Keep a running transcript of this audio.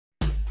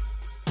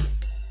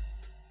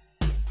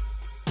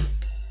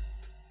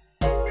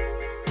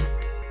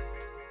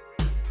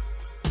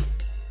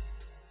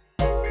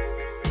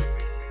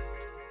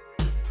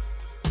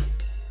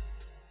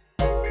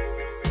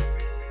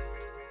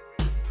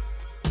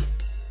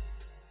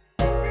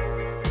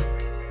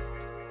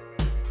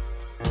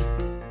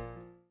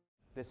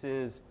This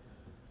is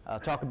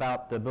talk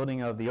about the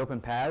building of the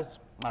open paths,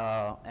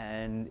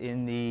 and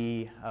in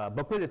the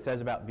booklet it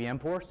says about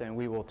VMforce, and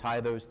we will tie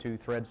those two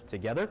threads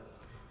together.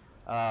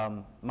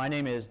 My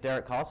name is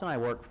Derek Collison. I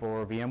work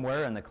for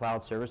VMware in the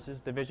Cloud Services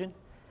Division.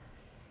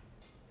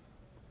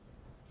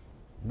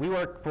 We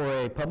work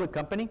for a public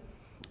company,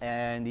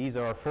 and these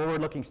are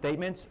forward-looking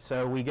statements,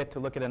 so we get to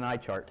look at an eye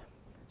chart.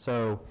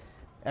 So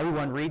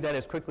everyone read that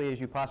as quickly as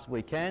you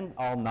possibly can.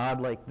 I'll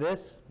nod like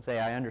this, say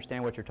I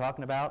understand what you're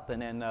talking about,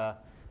 and then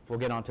we'll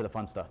get on to the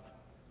fun stuff.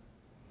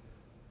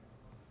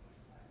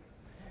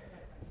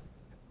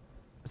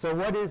 So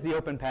what is the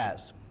open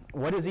paths?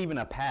 What is even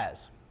a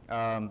paths?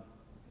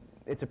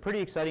 It's a pretty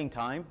exciting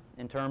time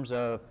in terms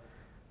of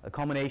a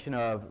culmination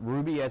of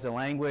Ruby as a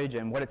language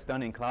and what it's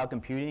done in cloud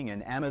computing,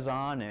 and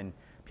Amazon and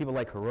people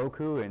like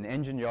Heroku and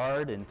Engine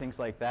Yard and things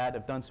like that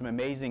have done some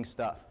amazing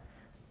stuff.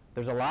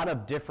 There's a lot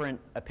of different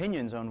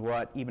opinions on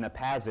what even a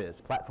PaaS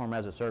is, platform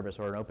as a service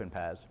or an open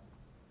PaaS.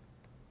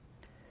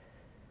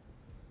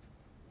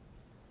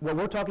 What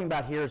we're talking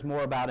about here is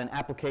more about an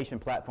application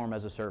platform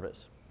as a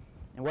service.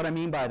 And what I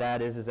mean by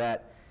that is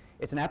that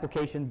it's an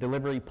application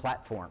delivery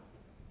platform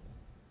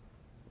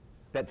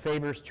that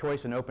favors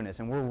choice and openness.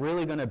 And we're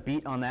really going to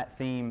beat on that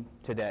theme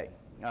today.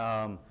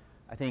 I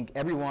think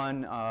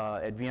everyone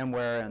at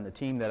VMware and the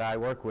team that I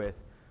work with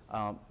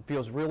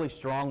feels really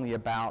strongly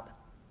about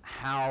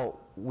how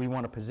we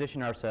want to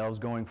position ourselves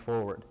going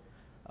forward.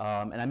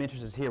 And I'm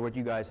interested to hear what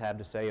you guys have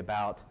to say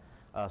about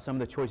some of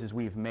the choices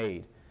we've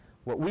made.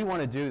 What we want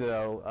to do,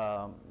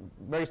 though,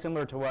 very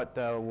similar to what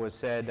was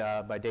said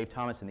by Dave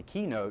Thomas in the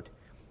keynote,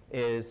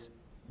 is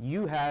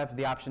you have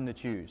the option to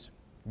choose.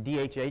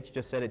 DHH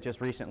just said it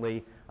just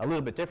recently a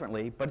little bit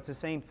differently, but it's the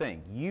same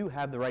thing. You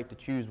have the right to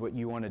choose what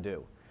you want to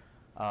do.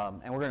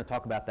 And we're going to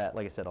talk about that,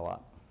 like I said, a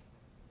lot.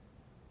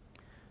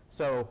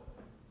 So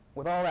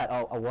with all that,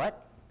 a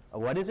what?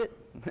 What is it?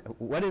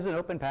 What is an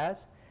open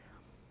PaaS?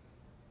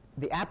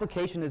 The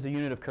application is a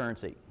unit of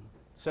currency.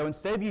 So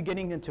instead of you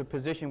getting into a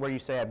position where you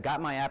say, I've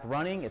got my app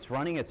running, it's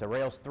a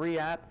Rails 3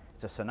 app,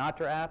 it's a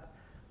Sinatra app,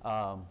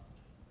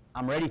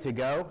 I'm ready to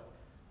go,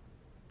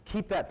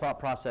 keep that thought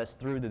process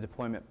through the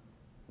deployment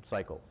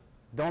cycle.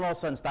 Don't all of a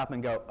sudden stop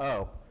and go,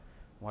 oh,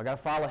 well, I got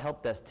to file a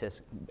help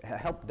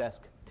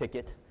desk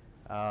ticket.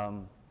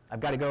 I've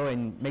got to go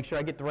and make sure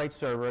I get the right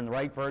server and the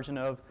right version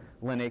of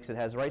Linux that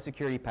has the right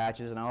security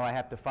patches, and oh, I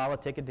have to file a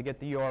ticket to get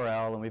the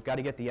URL, and we've got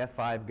to get the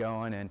F5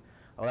 going, and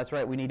oh, that's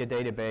right, we need a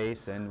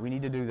database, and we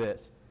need to do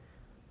this.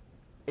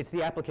 It's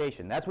the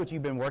application. That's what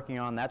you've been working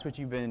on. That's what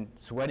you've been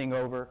sweating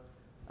over.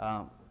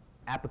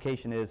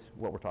 Application is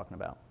what we're talking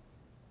about.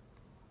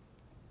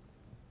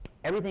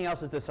 Everything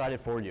else is decided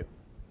for you.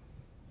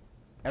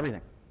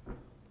 Everything.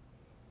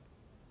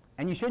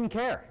 And you shouldn't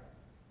care.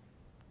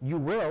 You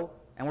will,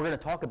 and we're going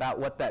to talk about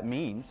what that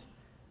means,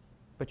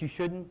 but you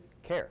shouldn't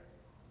care.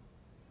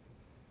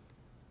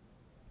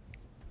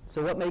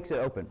 So what makes it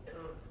open?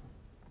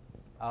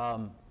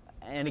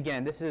 And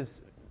again, this is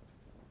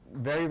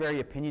very, very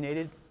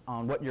opinionated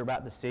on what you're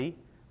about to see.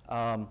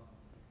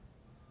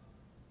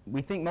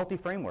 We think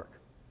multi-framework.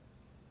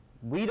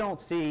 We don't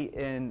see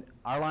in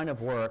our line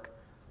of work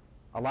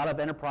a lot of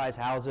enterprise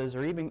houses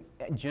or even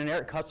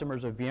generic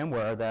customers of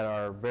VMware that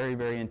are very,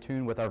 very in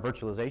tune with our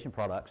virtualization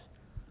products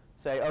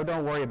say, oh,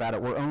 don't worry about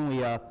it, we're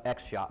only a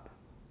X shop.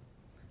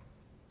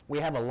 We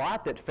have a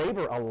lot that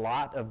favor a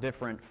lot of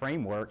different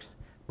frameworks,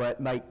 but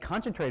might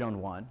concentrate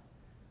on one.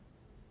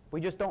 We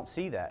just don't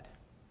see that.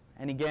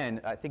 And again,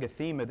 I think a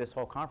theme of this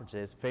whole conference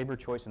is favor,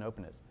 choice, and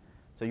openness.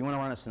 So you want to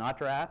run a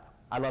Sinatra app?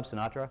 I love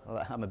Sinatra.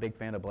 I'm a big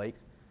fan of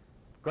Blake's.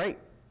 Great.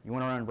 You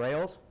want to run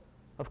Rails?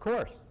 Of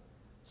course.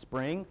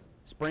 Spring.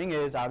 Spring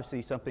is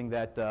obviously something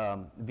that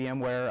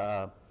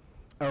VMware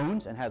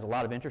owns and has a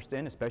lot of interest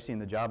in, especially in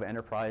the Java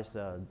enterprise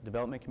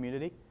development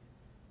community.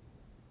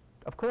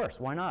 Of course,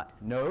 why not?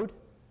 Node?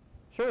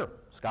 Sure.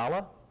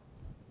 Scala?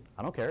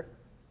 I don't care.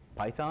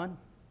 Python?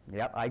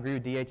 Yep, I agree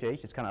with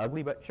DHH. It's kind of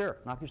ugly, but sure,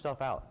 knock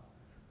yourself out.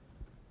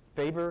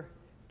 Favor,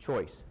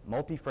 choice,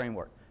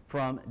 multi-framework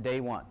from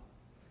day one.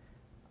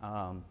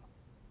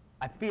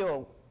 I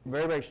feel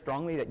very, very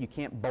strongly that you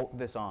can't bolt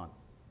this on.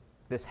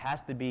 This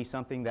has to be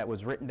something that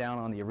was written down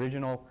on the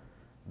original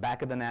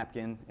back of the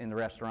napkin in the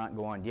restaurant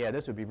going, yeah,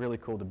 this would be really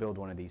cool to build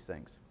one of these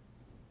things.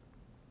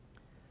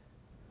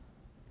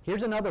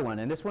 Here's another one,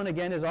 and this one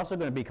again is also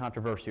going to be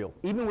controversial,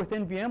 even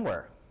within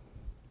VMware.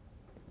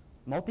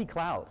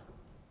 Multi-cloud.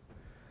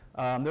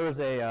 There was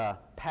a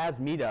PaaS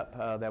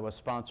meetup that was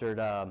sponsored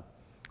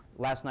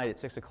last night at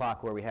 6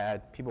 o'clock where we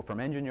had people from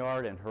Engine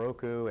Yard and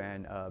Heroku,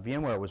 and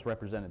VMware was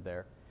represented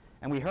there.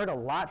 And we heard a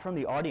lot from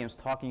the audience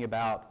talking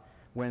about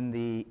when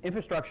the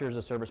infrastructure as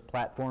a service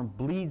platform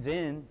bleeds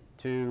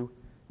into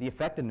the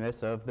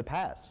effectiveness of the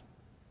PaaS.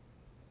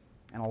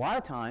 And a lot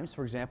of times,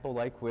 for example,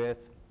 like with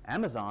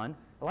Amazon,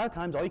 a lot of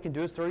times all you can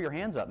do is throw your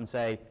hands up and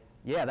say,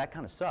 yeah, that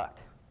kind of sucked.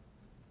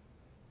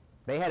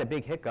 They had a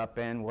big hiccup,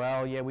 and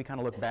well, yeah, we kind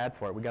of look bad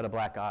for it. We got a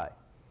black eye.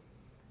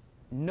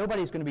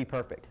 Nobody's going to be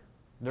perfect.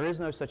 There is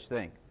no such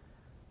thing.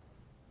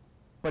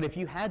 But if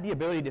you had the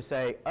ability to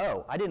say,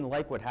 oh, I didn't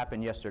like what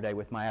happened yesterday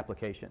with my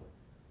application,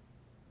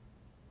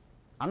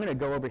 I'm going to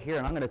go over here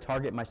and I'm going to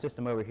target my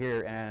system over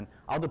here and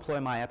I'll deploy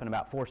my app in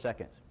about 4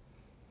 seconds.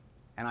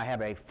 And I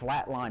have a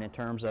flat line in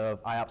terms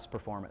of IOPS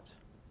performance.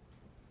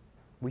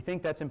 We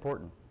think that's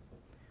important.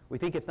 We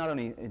think it's not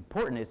only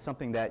important, it's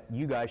something that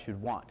you guys should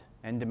want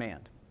and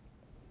demand.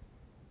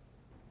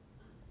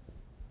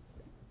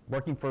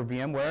 Working for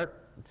VMware,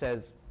 it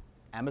says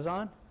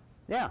Amazon?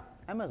 Yeah,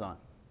 Amazon.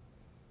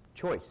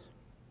 Choice.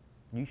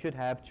 You should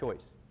have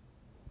choice.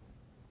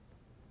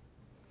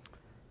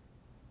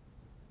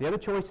 The other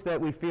choice that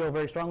we feel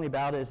very strongly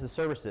about is the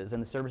services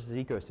and the services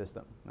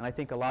ecosystem. And I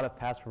think a lot of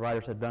PaaS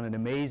providers have done an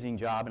amazing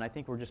job, and I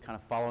think we're just kind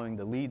of following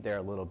the lead there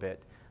a little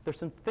bit. There's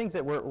some things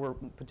that we're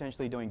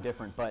potentially doing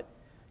different, but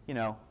you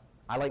know,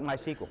 I like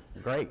MySQL.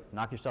 Great,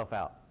 knock yourself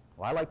out.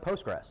 Well, I like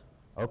Postgres.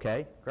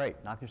 Okay, great,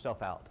 knock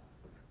yourself out.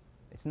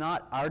 It's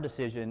not our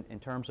decision in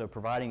terms of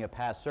providing a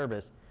PaaS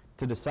service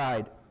to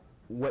decide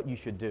what you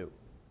should do.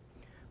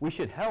 We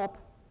should help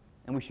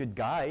and we should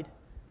guide,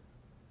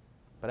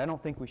 but I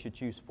don't think we should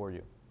choose for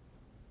you.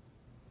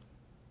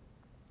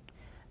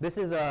 This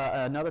is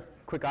another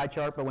quick eye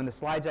chart, but when the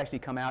slides actually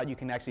come out, you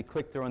can actually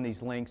click through on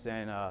these links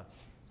and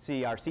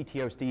see our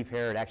CTO, Steve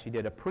Harrod, actually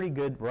did a pretty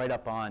good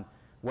write-up on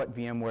what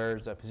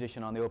VMware's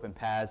position on the open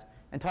PaaS,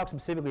 and talk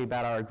specifically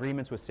about our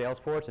agreements with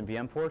Salesforce and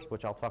VMforce,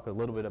 which I'll talk a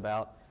little bit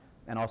about,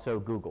 and also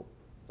Google.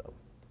 So,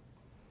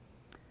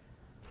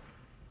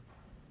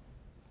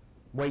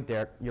 wait,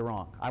 Derek, you're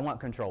wrong. I want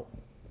control.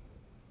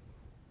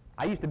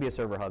 I used to be a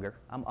server hugger.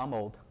 I'm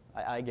old.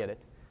 I get it.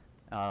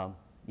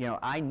 You know,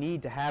 I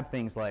need to have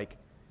things like,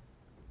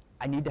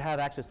 I need to have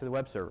access to the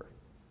web server.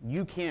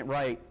 You can't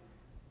write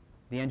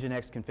the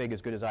Nginx config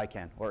as good as I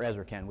can, or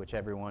Ezra can, which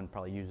everyone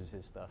probably uses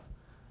his stuff.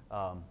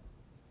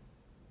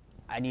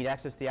 I need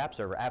access to the app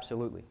server,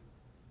 absolutely.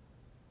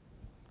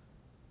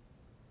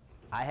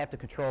 I have to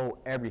control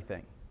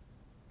everything.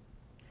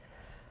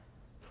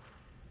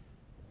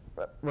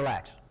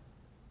 Relax.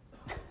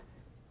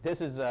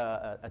 This is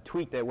a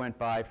tweet that went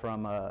by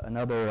from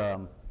another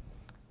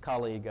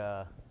colleague.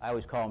 I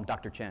always call him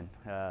Dr. Chen,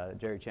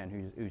 Jerry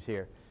Chen, who's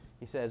here.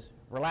 He says,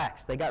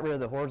 relax. They got rid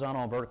of the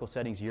horizontal and vertical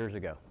settings years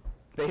ago.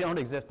 They don't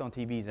exist on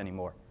TVs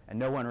anymore, and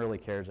no one really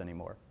cares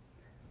anymore.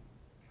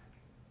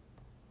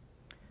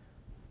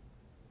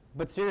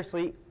 But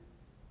seriously,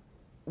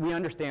 we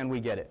understand, we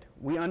get it.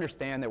 We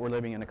understand that we're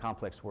living in a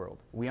complex world.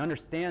 We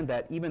understand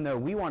that even though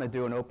we want to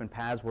do an open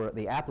PaaS where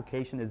the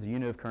application is the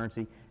unit of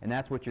currency and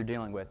that's what you're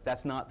dealing with,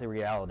 that's not the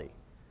reality.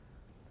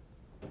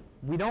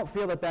 We don't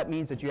feel that that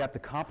means that you have to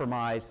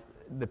compromise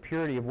the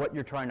purity of what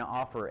you're trying to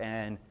offer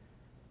and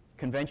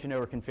convention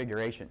over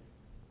configuration.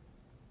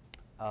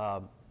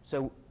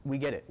 So we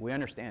get it. We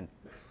understand.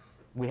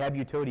 We have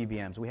utility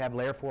VMs. We have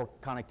layer 4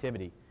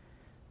 connectivity.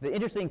 The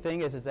interesting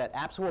thing is that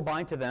apps will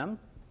bind to them,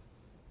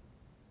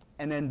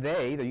 and then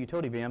they, the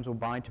utility VMs, will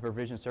bind to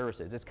provision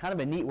services. It's kind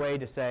of a neat way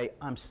to say,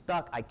 I'm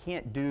stuck, I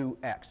can't do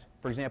X.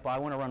 For example, I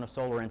want to run a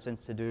Solar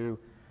instance to do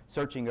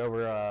searching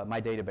over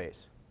my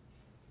database.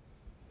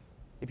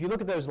 If you look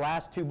at those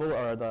last two bullet,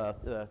 or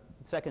the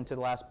second to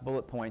the last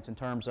bullet points in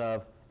terms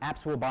of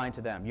apps will bind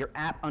to them. Your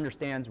app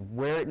understands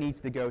where it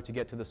needs to go to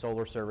get to the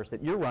Solar service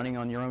that you're running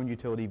on your own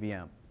utility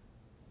VM.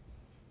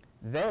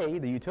 They,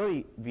 the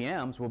utility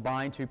VMs, will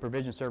bind to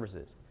provision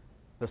services.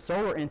 The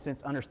Solar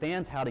instance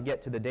understands how to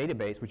get to the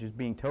database, which is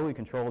being totally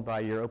controlled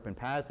by your open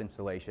PaaS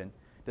installation,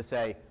 to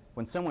say,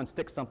 when someone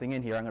sticks something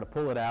in here, I'm going to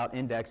pull it out,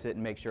 index it,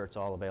 and make sure it's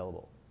all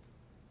available.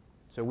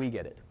 So we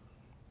get it.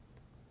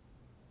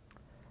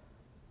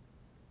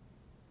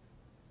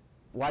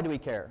 Why do we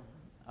care?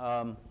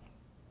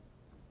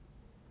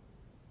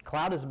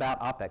 Cloud is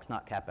about OpEx,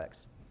 not CapEx.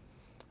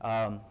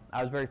 I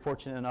was very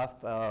fortunate enough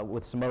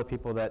with some other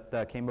people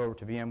that came over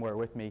to VMware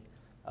with me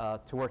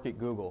to work at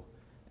Google.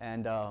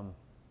 And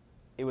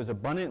it was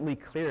abundantly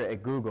clear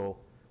at Google,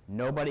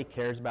 nobody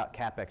cares about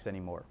CapEx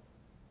anymore.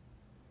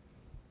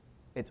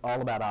 It's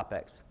all about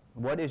OpEx.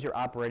 What is your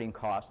operating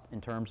cost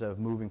in terms of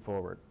moving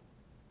forward?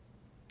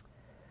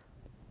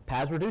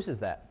 PaaS reduces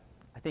that.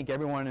 I think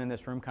everyone in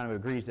this room kind of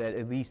agrees that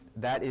at least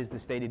that is the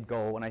stated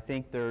goal. And I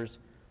think there's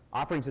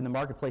offerings in the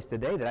marketplace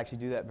today that actually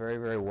do that very,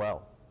 very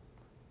well.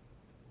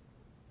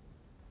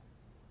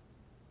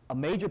 A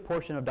major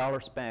portion of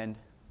dollar spend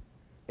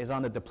is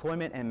on the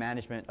deployment and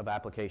management of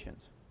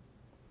applications.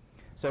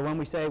 So when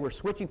we say we're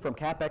switching from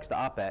CapEx to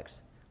OpEx,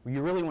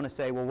 you really want to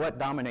say, well, what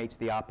dominates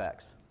the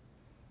OpEx?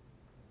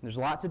 There's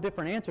lots of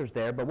different answers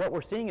there, but what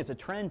we're seeing is a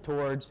trend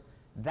towards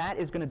that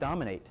is going to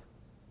dominate.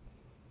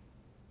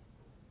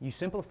 You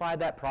simplify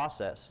that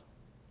process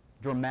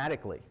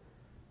dramatically.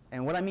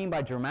 And what I mean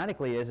by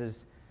dramatically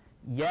is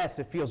yes,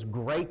 it feels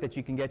great that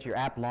you can get your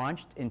app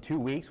launched in 2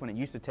 weeks when it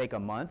used to take a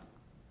month.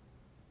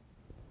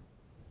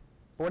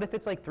 But what if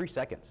it's like 3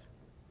 seconds?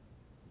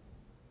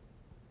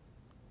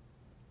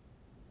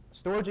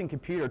 Storage and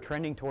compute are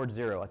trending towards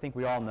 0. I think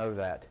we all know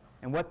that.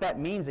 And what that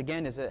means,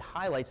 again, is it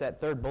highlights that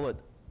third bullet.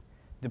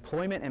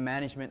 Deployment and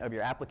management of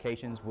your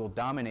applications will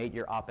dominate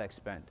your OpEx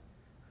spend.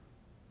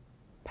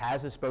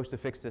 PaaS is supposed to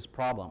fix this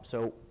problem.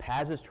 So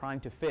PaaS is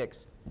trying to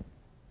fix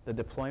the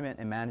deployment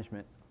and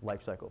management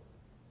lifecycle.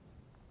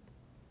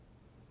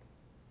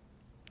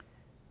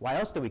 Why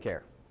else do we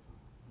care?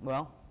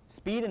 Well,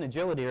 speed and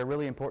agility are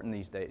really important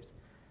these days,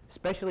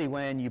 especially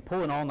when you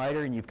pull an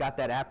all-nighter and you've got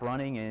that app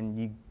running and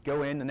you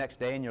go in the next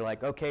day and you're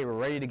like, okay, we're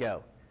ready to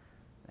go.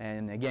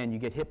 And again, you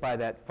get hit by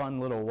that fun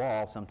little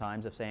wall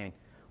sometimes of saying,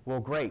 well,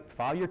 great,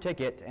 file your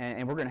ticket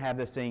and we're going to have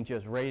this thing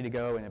just ready to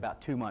go in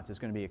about 2 months. It's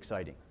going to be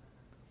exciting.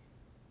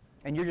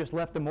 And you're just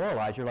left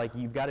demoralized. You're like,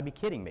 you've got to be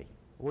kidding me.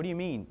 What do you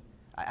mean?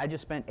 I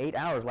just spent 8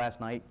 hours last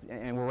night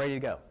and we're ready to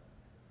go.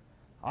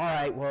 All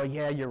right, well,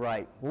 yeah, you're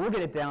right. Well, we'll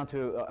get it down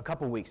to a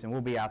couple weeks and we'll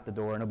be out the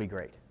door and it'll be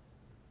great.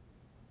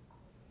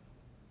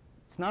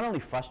 It's not only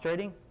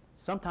frustrating,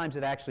 sometimes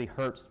it actually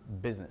hurts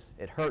business.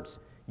 It hurts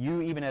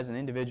you even as an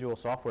individual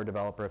software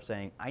developer of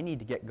saying, I need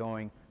to get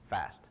going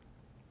fast.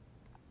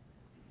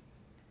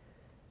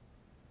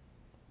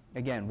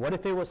 Again, what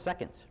if it was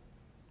seconds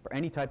for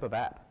any type of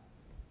app?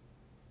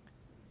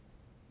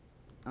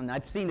 And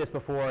I've seen this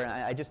before, and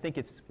I just think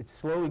it's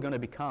slowly going to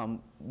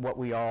become what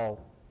we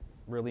all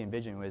really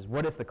envision is,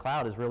 what if the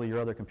cloud is really your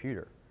other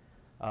computer?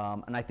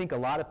 And I think a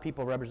lot of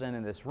people represented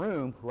in this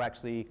room who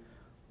actually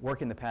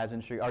work in the PaaS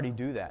industry already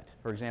do that.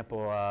 For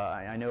example,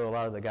 I know a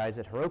lot of the guys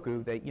at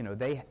Heroku,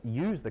 they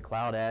use the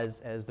cloud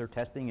as they're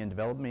testing and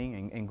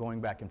developing and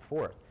going back and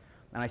forth.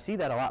 And I see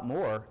that a lot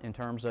more in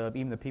terms of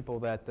even the people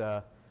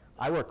that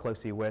I work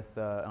closely with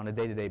on a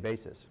day-to-day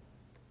basis.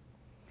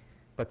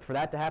 But for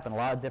that to happen, a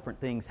lot of different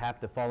things have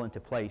to fall into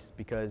place,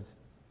 because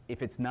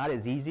if it's not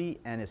as easy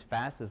and as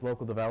fast as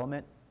local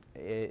development,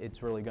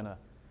 it's really going to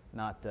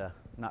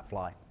not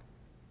fly.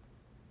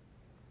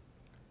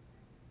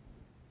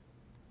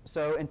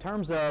 So in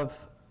terms of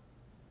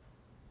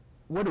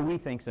what do we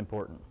think is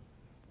important?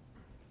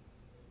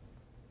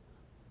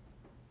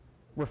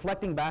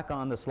 Reflecting back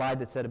on the slide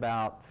that said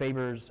about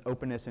favors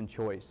openness and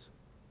choice,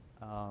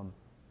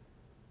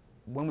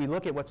 when we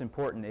look at what's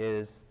important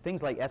is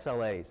things like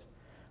SLAs,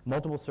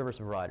 multiple service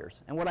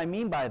providers. And what I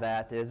mean by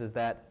that is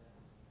that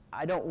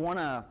I don't want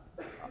to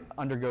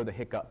undergo the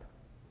hiccup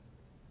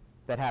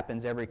that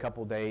happens every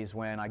couple days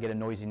when I get a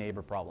noisy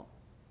neighbor problem.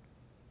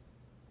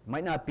 It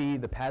might not be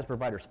the PaaS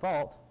provider's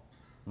fault,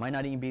 might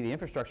not even be the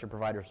infrastructure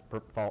provider's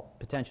fault,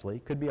 potentially.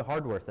 Could be a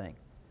hardware thing.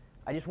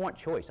 I just want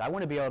choice. I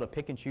want to be able to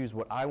pick and choose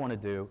what I want to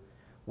do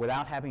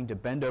without having to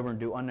bend over and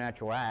do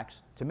unnatural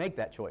acts to make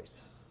that choice.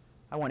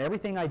 I want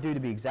everything I do to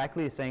be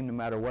exactly the same no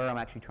matter where I'm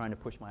actually trying to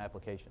push my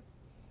application.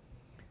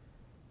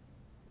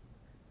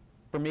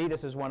 For me,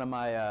 this is one of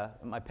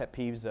my pet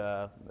peeves.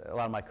 A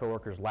lot of my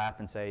coworkers laugh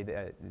and say,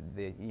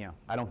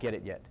 I don't get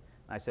it yet.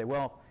 And I say,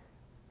 well,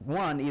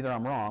 one, either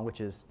I'm wrong,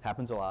 which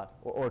happens a lot,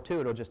 or two,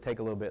 it'll just take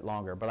a little bit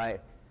longer. But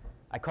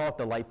I call it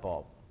the light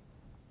bulb.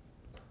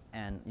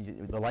 And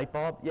the light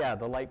bulb? Yeah,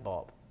 the light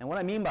bulb. And what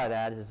I mean by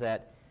that is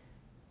that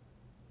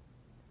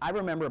I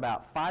remember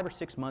about 5 or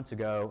 6 months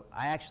ago,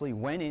 I actually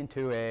went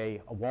into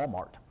a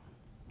Walmart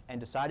and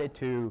decided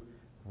to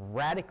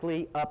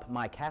radically up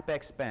my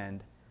CapEx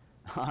spend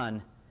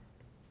on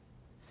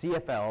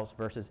CFLs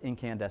versus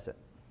incandescent.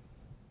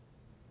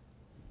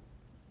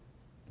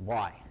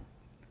 Why?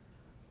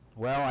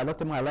 Well, I looked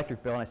at my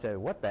electric bill and I said,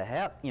 what the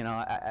hell?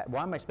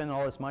 Why am I spending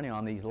all this money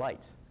on these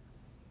lights?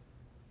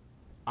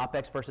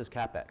 OpEx versus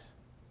CapEx.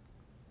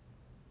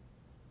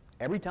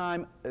 Every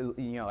time,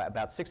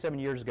 about 6, 7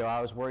 years ago,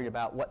 I was worried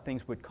about what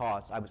things would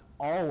cost. I was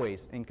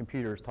always in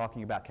computers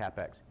talking about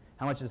CapEx.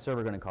 How much is the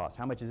server going to cost?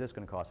 How much is this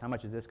going to cost? How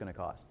much is this going to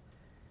cost?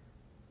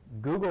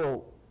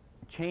 Google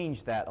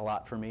changed that a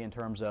lot for me in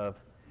terms of,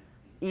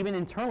 even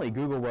internally,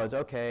 Google was,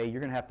 okay, you're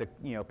going to have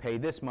to pay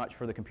this much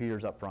for the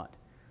computers up front.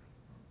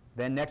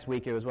 Then next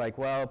week it was like,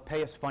 well,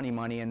 pay us funny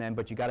money,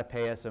 but you got to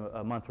pay us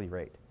a monthly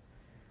rate.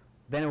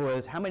 Then it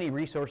was, how many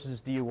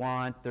resources do you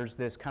want? There's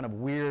this kind of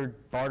weird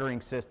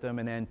bartering system,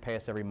 and then pay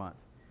us every month.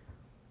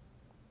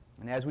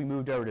 And as we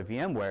moved over to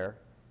VMware,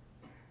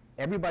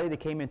 everybody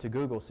that came into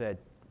Google said,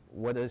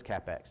 what is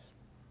CapEx?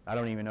 I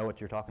don't even know what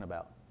you're talking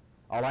about.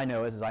 All I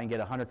know is I can get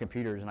 100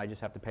 computers and I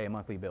just have to pay a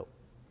monthly bill.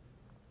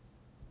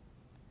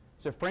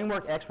 So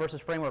framework X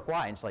versus framework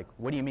Y, and it's like,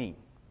 what do you mean?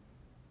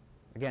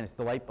 Again, it's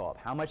the light bulb.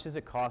 How much does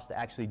it cost to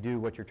actually do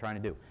what you're trying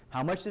to do?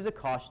 How much does it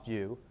cost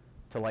you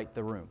to light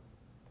the room?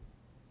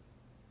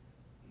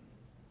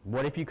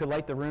 What if you could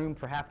light the room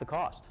for half the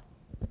cost?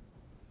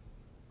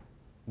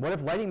 What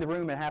if lighting the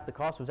room at half the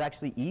cost was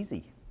actually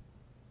easy?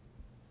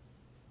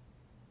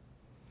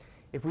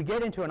 If we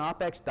get into an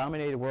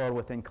OpEx-dominated world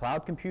within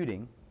cloud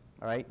computing,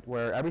 all right,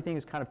 where everything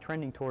is kind of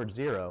trending towards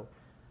zero,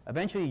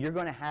 eventually you're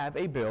going to have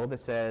a bill that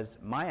says,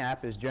 my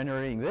app is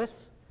generating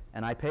this,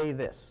 and I pay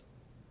this.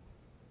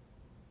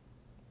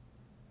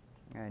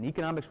 And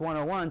Economics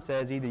 101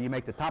 says either you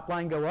make the top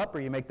line go up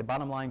or you make the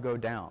bottom line go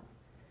down.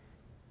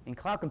 In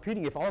cloud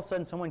computing, if all of a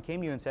sudden someone came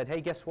to you and said,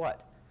 hey, guess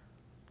what?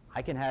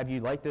 I can have you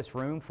light this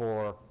room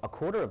for a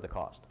quarter of the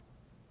cost.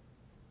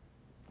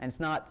 And it's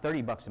not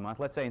 $30 a month.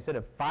 Let's say instead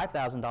of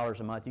 $5,000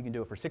 a month, you can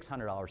do it for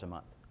 $600 a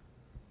month.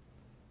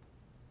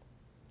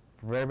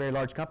 For very, very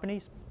large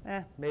companies,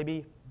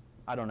 maybe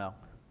I don't know.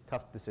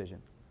 Tough decision.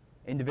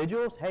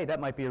 Individuals, hey, that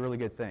might be a really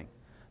good thing.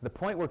 The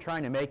point we're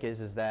trying to make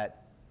is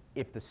that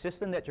if the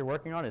system that you're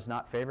working on is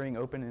not favoring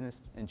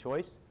openness and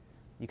choice,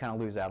 you kind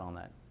of lose out on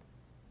that.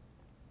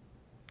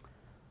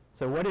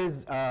 So what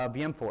is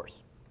VMforce?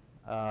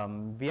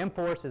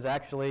 VMforce is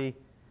actually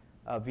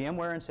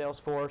VMware and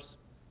Salesforce.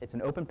 It's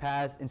an open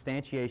PaaS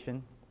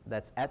instantiation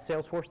that's at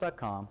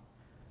salesforce.com.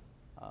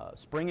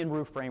 Spring and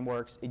Roof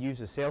frameworks. It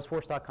uses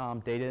salesforce.com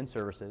data and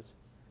services.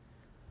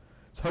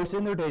 It's hosted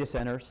in their data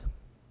centers,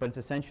 but it's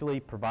essentially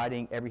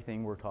providing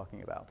everything we're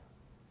talking about.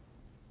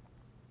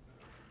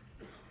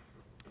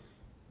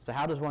 So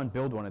how does one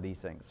build one of these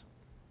things?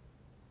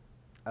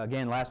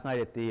 Again, last night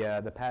at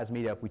the PaaS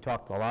meetup, we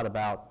talked a lot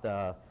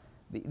about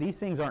these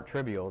things aren't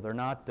trivial. They're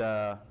not,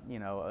 you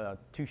know,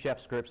 2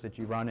 chef scripts that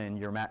you run in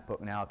your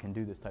MacBook now can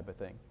do this type of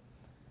thing.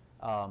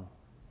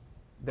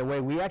 The way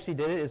we actually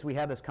did it is we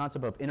have this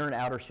concept of inner and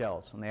outer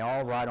shells, and they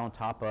all ride on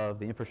top of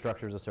the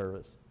infrastructure as a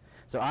service.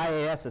 So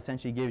IaaS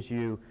essentially gives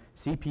you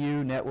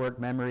CPU, network,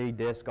 memory,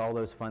 disk, all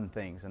those fun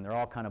things, and they're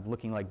all kind of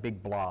looking like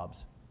big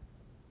blobs.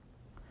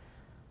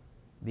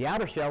 The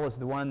outer shell is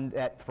the one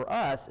that, for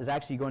us, is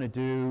actually going to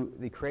do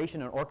the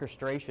creation and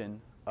orchestration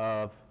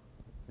of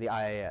the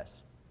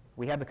IaaS.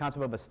 We have the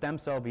concept of a stem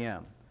cell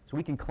VM. So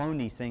we can clone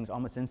these things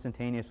almost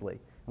instantaneously.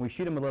 And we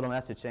shoot them a little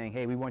message saying,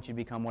 hey, we want you to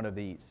become one of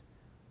these.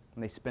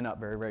 And they spin up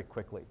very, very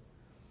quickly.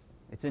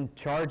 It's in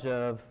charge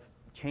of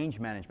change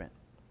management.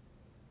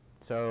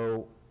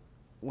 So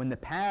when the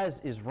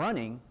PaaS is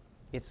running,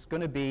 it's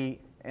going to be,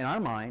 in our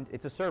mind,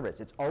 it's a service.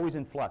 It's always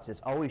in flux.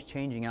 It's always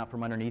changing out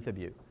from underneath of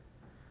you.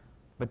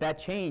 But that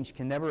change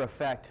can never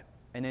affect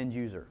an end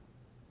user.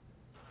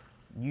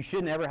 You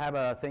should never have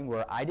a thing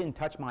where I didn't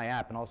touch my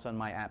app and all of a sudden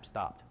my app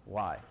stopped.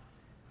 Why?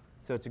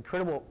 So it's a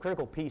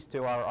critical piece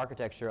to our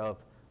architecture of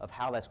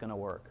how that's going to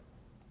work.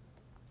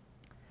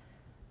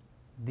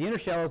 The inner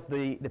shell is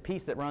the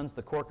piece that runs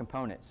the core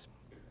components.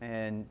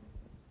 And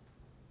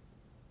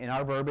in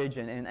our verbiage,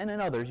 and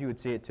in others, you would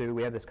see it too,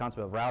 we have this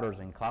concept of routers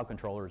and cloud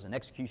controllers and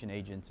execution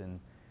agents and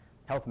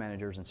health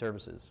managers and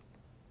services.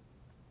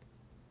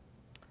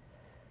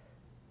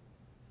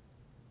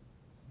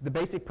 The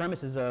basic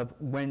premises of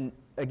when,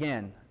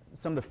 again,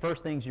 some of the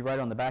first things you write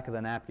on the back of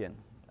the napkin,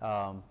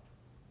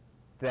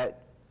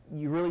 that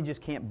you really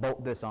just can't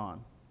bolt this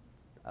on,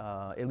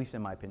 at least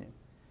in my opinion.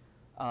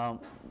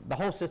 The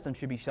whole system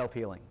should be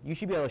self-healing. You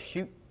should be able to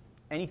shoot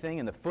anything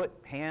in the foot,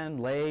 hand,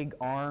 leg,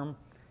 arm,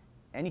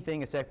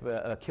 anything except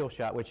a kill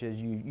shot, which is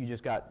you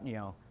just got, you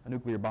know, a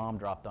nuclear bomb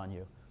dropped on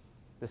you.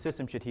 The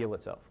system should heal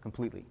itself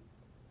completely.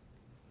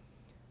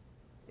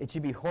 It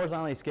should be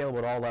horizontally scalable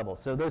at all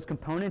levels. So those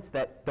components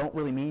that don't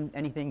really mean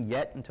anything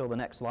yet until the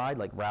next slide,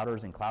 like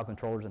routers and cloud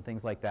controllers and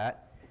things like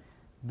that,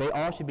 they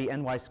all should be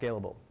n-wise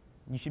scalable.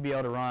 You should be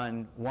able to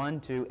run 1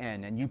 to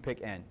n, and you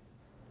pick n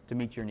to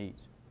meet your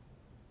needs.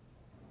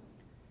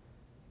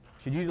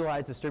 Should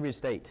utilize distributed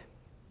state.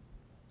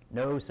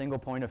 No single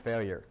point of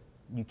failure.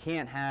 You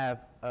can't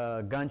have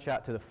a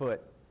gunshot to the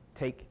foot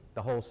take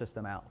the whole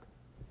system out.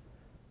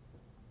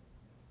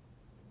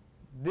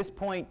 This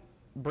point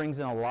brings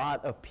in a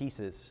lot of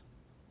pieces.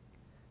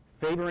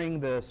 Favoring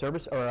the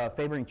service, or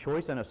favoring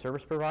choice on a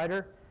service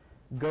provider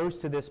goes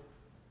to this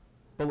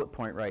bullet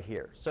point right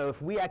here. So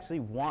if we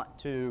actually want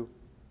to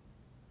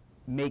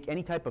make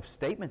any type of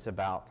statements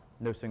about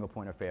no single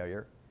point of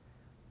failure,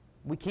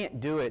 we can't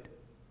do it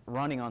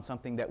running on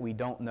something that we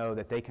don't know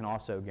that they can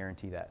also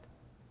guarantee that.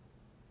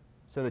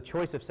 So the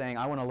choice of saying,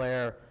 I want to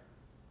layer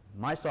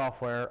my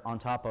software on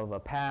top of a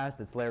PaaS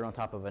that's layered on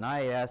top of an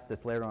IaaS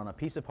that's layered on a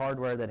piece of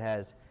hardware that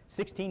has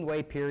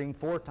 16-way peering,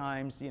 4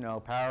 times, you know,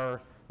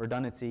 power,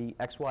 redundancy,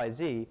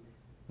 XYZ,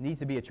 needs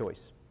to be a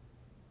choice.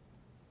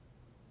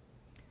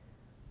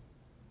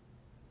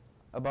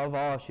 Above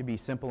all, it should be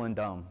simple and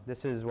dumb.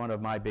 This is one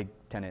of my big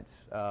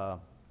tenets.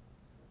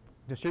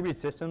 Distributed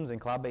systems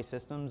and cloud-based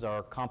systems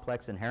are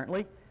complex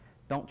inherently.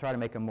 Don't try to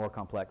make them more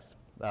complex.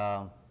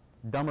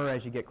 Dumber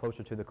as you get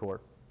closer to the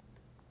core.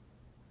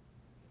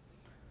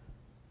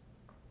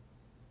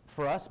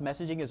 For us,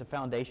 messaging is a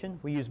foundation.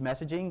 We use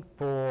messaging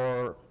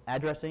for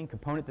addressing,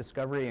 component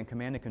discovery, and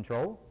command and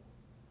control.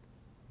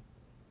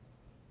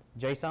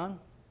 JSON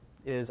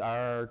is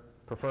our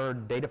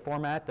preferred data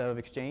format of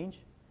Exchange.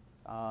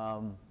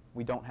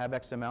 We don't have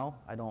XML.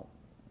 I don't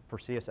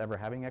foresee us ever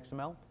having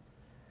XML.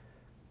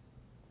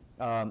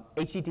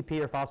 HTTP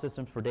are file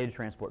systems for data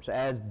transport. So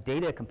as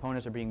data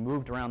components are being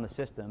moved around the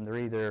system, they're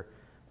either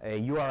a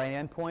URI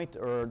endpoint,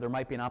 or there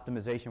might be an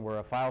optimization where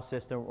a file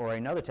system or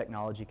another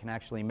technology can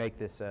actually make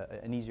this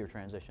an easier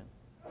transition.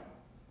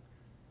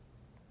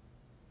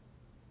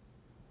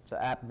 So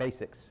app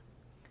basics.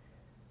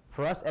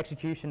 For us,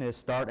 execution is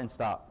start and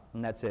stop,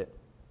 and that's it.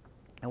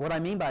 And what I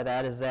mean by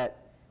that is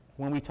that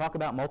when we talk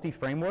about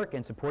multi-framework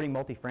and supporting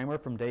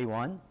multi-framework from day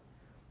one,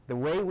 the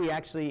way we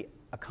actually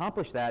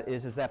accomplish that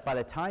is that by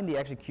the time the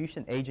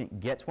execution agent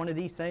gets one of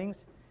these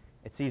things,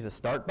 it sees a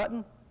start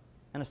button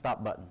and a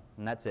stop button,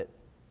 and that's it.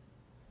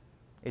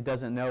 It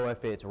doesn't know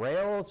if it's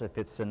Rails, if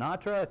it's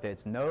Sinatra, if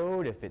it's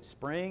Node, if it's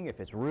Spring,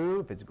 if it's Ruby,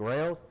 if it's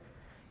Grails.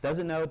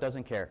 Doesn't know,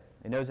 doesn't care.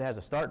 It knows it has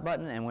a start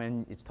button, and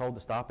when it's told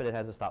to stop it, it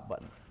has a stop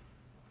button.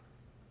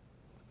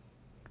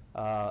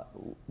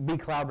 Be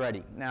cloud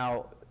ready.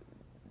 Now,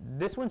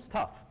 this one's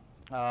tough.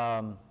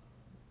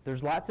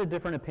 There's lots of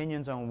different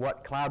opinions on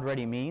what cloud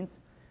ready means,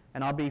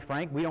 and I'll be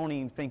frank, we don't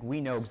even think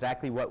we know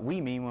exactly what we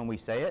mean when we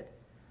say it.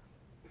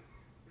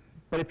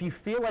 But if you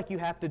feel like you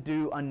have to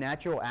do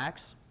unnatural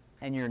acts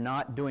and you're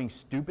not doing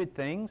stupid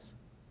things,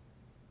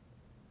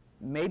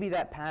 maybe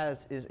that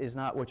path is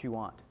not what you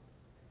want.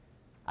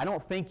 I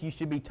don't think you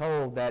should be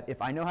told that if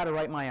I know how to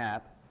write my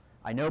app,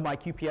 I know my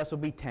QPS will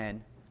be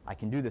 10, I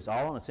can do this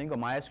all on a single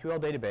MySQL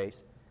database,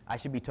 I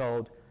should be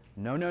told,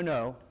 no, no,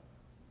 no,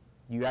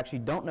 you actually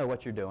don't know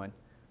what you're doing.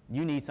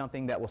 You need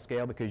something that will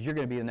scale because you're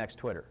going to be the next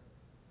Twitter.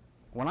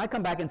 When I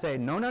come back and say,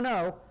 no, no,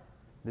 no,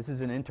 this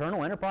is an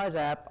internal enterprise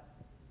app,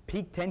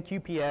 peak 10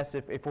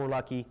 QPS if we're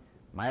lucky,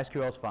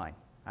 MySQL is fine.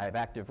 I have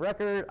active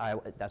record,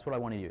 that's what I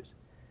want to use.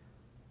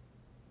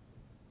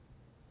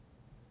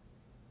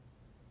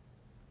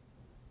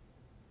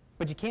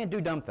 But you can't do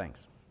dumb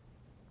things.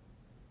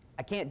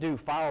 I can't do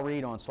file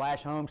read on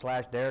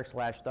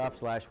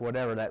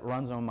 /home/Derek/stuff/whatever that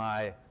runs on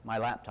my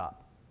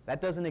laptop. That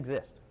doesn't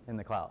exist in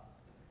the cloud.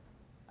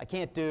 I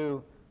can't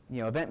do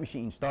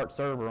EventMachine start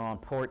server on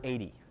port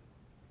 80.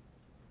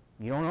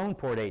 You don't own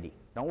port 80.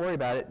 Don't worry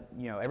about it.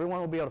 Everyone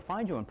will be able to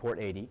find you on port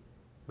 80,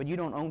 but you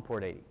don't own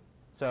port 80.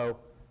 So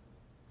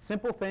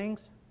simple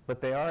things,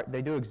 but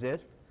they do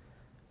exist.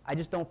 I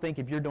just don't think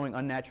if you're doing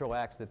unnatural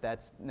acts that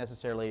that's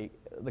necessarily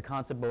the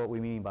concept of what we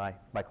mean by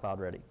cloud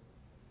ready.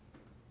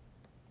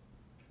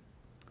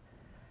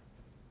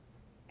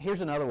 Here's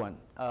another one.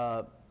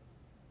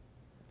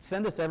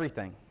 Send us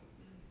everything.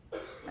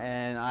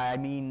 And I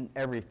mean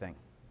everything.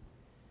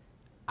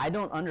 I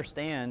don't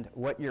understand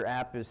what your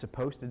app is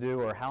supposed to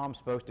do or how I'm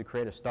supposed to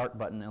create a start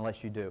button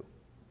unless you do.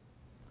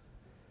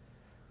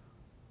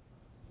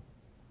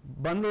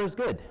 Bundler is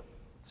good,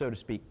 so to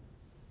speak.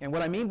 And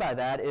what I mean by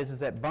that is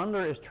that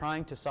Bundler is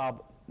trying to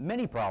solve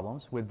many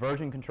problems with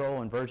version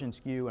control and version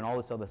skew and all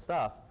this other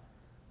stuff,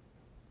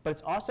 but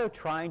it's also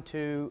trying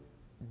to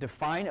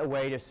define a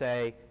way to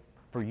say,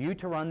 for you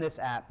to run this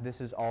app,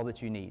 this is all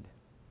that you need.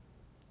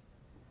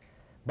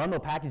 Bundle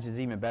package is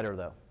even better,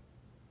 though.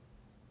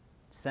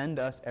 Send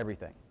us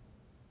everything.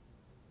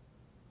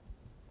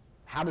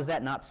 How does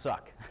that not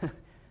suck?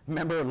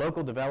 Remember,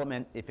 local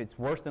development, if it's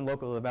worse than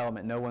local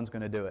development, no one's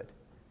going to do it.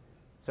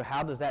 So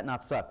how does that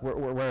not suck?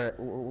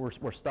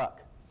 We're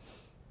stuck.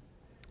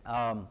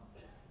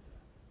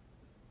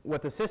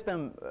 What the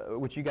system,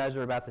 which you guys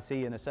are about to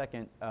see in a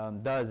second,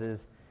 does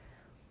is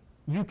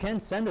you can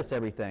send us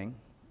everything,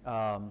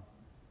 and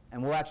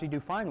we'll actually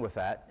do fine with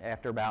that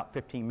after about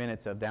 15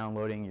 minutes of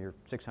downloading your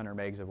 600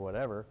 megs of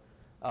whatever.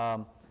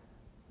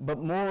 But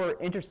more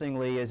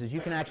interestingly is you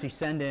can actually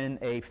send in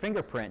a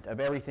fingerprint of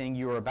everything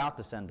you are about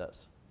to send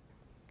us.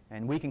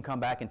 And we can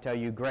come back and tell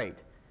you, great.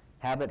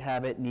 Have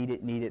it, need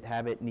it,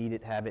 have it, need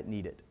it, have it,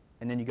 need it.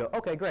 And then you go,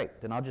 okay, great.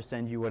 Then I'll just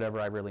send you whatever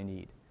I really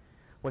need.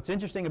 What's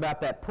interesting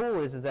about that pool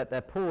is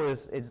that pool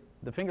is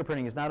the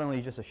fingerprinting is not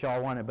only just a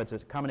SHA-1, but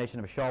it's a combination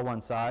of a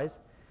SHA-1 size.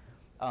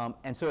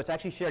 And so it's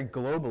actually shared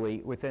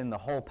globally within the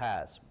whole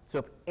PaaS. So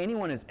if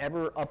anyone has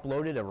ever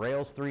uploaded a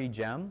Rails 3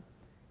 gem,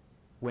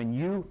 when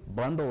you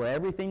bundle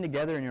everything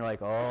together and you're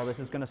like, oh, this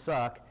is going to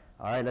suck,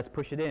 all right, let's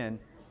push it in,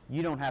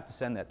 you don't have to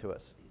send that to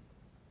us.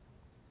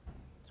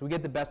 So we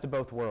get the best of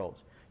both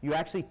worlds. You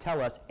actually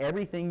tell us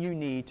everything you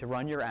need to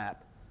run your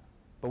app,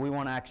 but we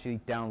won't actually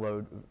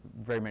download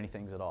very many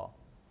things at all.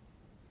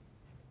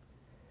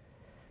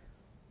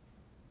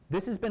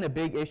 This has been a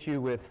big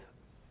issue with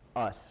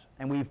us,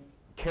 and we've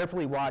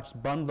carefully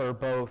watched Bundler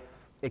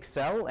both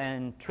excel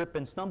and trip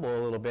and stumble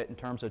a little bit in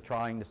terms of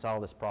trying to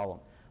solve this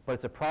problem. But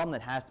it's a problem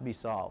that has to be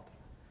solved.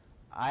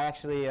 I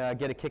actually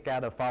get a kick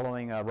out of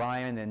following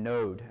Ryan and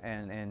Node,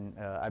 and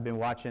I've been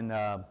watching,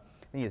 I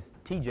think it's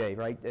TJ,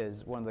 right,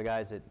 is one of the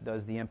guys that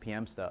does the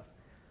NPM stuff.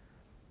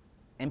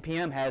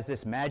 NPM has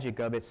this magic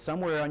of it's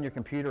somewhere on your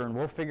computer and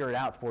we'll figure it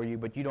out for you,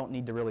 but you don't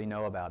need to really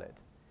know about it.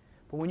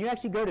 But when you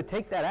actually go to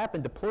take that app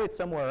and deploy it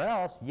somewhere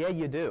else, yeah,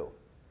 you do.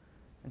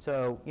 And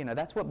so,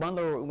 that's what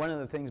Bundler, one of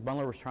the things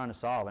Bundler was trying to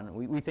solve, and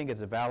we think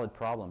it's a valid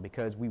problem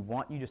because we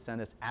want you to send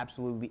us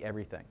absolutely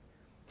everything.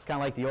 It's kind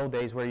of like the old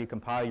days where you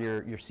compile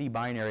your C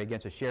binary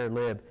against a shared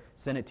lib,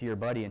 send it to your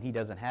buddy, and he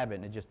doesn't have it,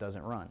 and it just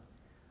doesn't run.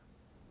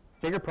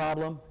 Bigger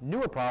problem,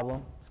 newer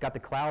problem. It's got the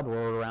cloud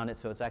world around it,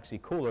 so it's actually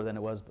cooler than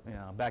it was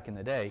back in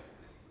the day,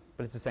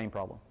 but it's the same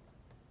problem.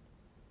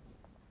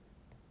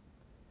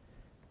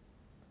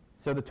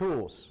 So the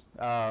tools.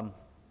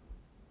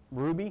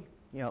 Ruby,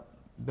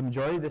 the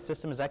majority of this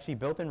system is actually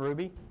built in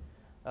Ruby.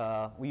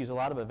 We use a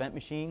lot of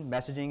EventMachine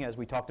messaging, as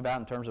we talked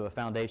about in terms of a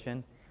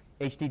foundation.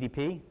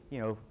 HTTP,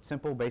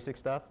 simple, basic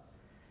stuff.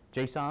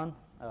 JSON,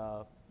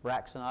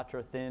 rack,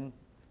 Sinatra, thin,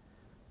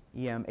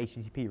 EM,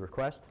 HTTP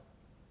request.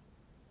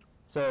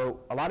 So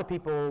a lot of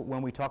people,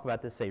 when we talk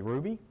about this, say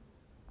Ruby.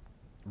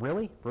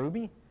 Really?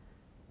 Ruby?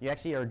 You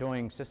actually are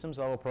doing systems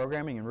level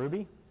programming in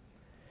Ruby?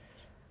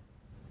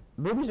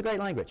 Ruby's a great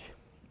language.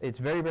 It's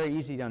very, very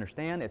easy to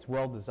understand. It's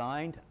well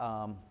designed.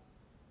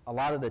 A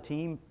lot of the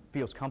team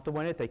feels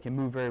comfortable in it. They can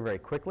move very, very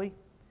quickly.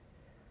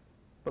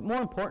 But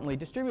more importantly,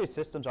 distributed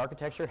systems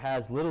architecture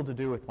has little to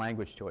do with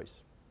language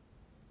choice.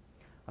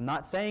 I'm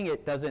not saying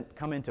it doesn't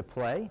come into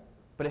play,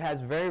 but it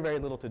has very, very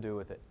little to do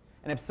with it.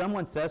 And if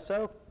someone says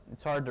so,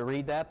 it's hard to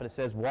read that, but it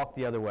says walk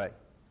the other way.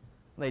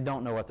 They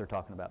don't know what they're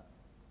talking about.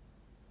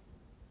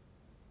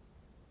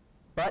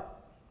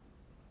 But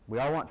we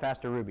all want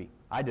faster Ruby.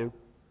 I do.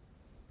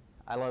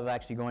 I love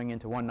actually going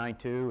into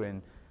 1.9.2,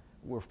 and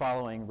we're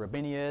following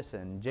Rabinius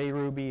and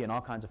JRuby and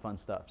all kinds of fun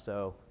stuff.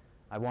 So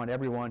I want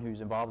everyone who's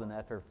involved in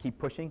that to keep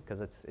pushing, because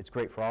it's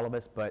great for all of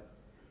us. But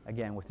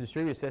again, with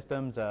distributed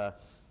systems,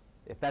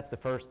 if that's the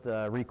first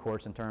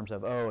recourse in terms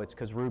of, oh, it's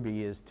because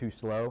Ruby is too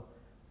slow,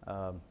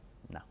 no.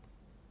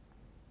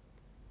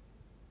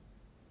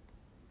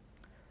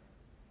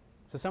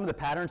 So some of the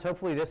patterns,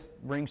 hopefully this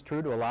rings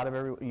true to a lot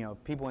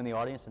of people in the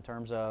audience in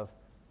terms of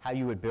how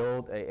you would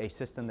build a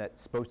system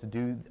that's supposed to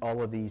do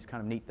all of these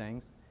kind of neat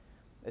things.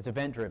 It's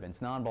event-driven,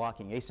 it's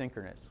non-blocking,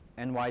 asynchronous,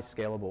 NY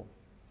scalable.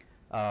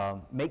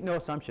 Make no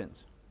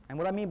assumptions. And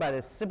what I mean by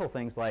this, simple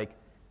things like,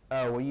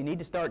 well, you need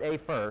to start A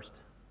first,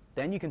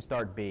 then you can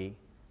start B,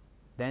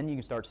 then you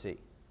can start C.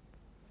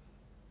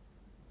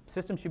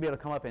 System should be able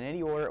to come up in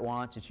any order it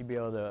wants. It should be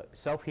able to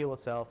self-heal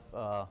itself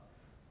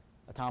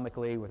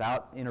atomically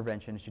without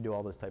intervention. It should do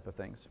all those type of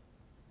things.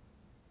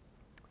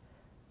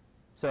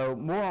 So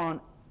more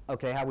on,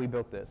 okay, how we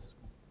built this.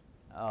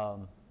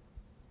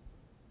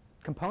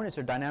 Components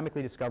are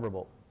dynamically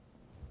discoverable.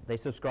 They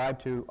subscribe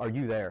to, are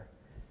you there?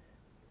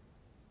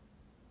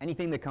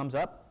 Anything that comes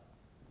up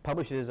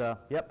publishes a,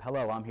 yep,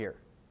 hello, I'm here.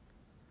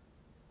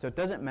 So it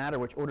doesn't matter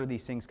which order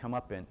these things come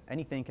up in.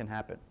 Anything can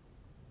happen.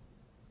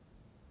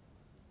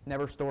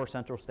 Never store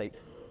central state.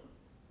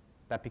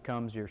 That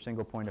becomes your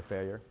single point of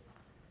failure.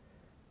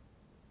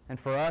 And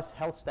for us,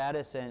 health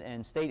status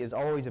and state is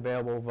always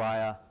available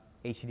via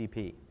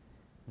HTTP.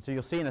 And so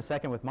you'll see in a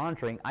second with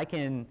monitoring, I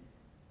can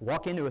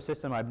walk into a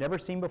system I've never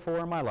seen before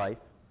in my life,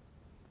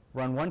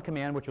 run one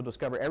command which will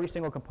discover every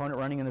single component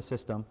running in the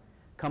system,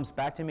 comes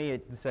back to me,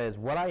 it says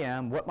what I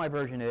am, what my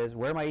version is,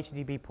 where my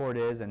HTTP port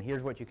is, and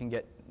here's what you can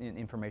get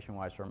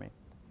information-wise from me.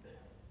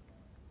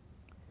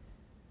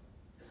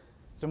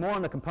 So more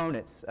on the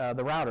components,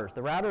 the routers.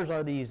 The routers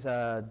are these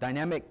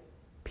dynamic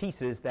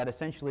pieces that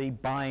essentially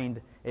bind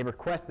a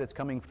request that's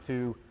coming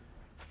to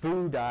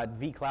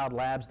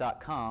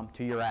foo.vcloudlabs.com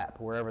to your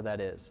app, wherever that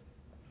is.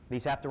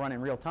 These have to run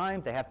in real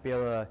time. They have to be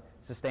able to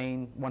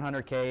sustain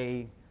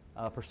 100K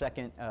per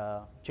second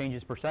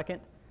changes per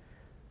second.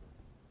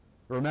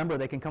 Remember,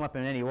 they can come up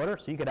in any order,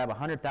 so you could have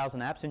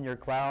 100,000 apps in your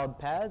cloud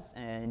paths,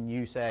 and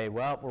you say,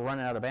 well, we're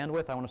running out of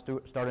bandwidth, I want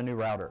to start a new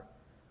router.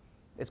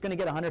 It's going to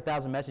get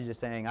 100,000 messages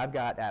saying, I've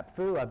got app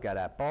foo, I've got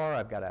app bar,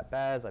 I've got app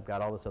baz, I've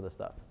got all this other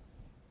stuff.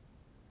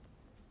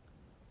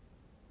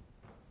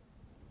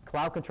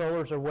 Cloud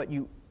controllers are what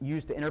you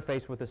use to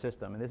interface with the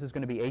system, and this is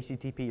going to be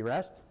HTTP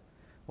REST.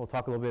 We'll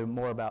talk a little bit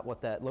more about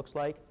what that looks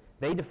like.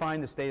 They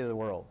define the state of the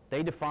world.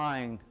 They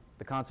define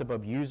the concept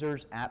of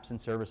users, apps,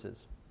 and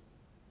services.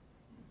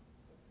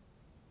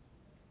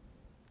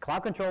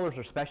 Cloud controllers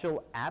are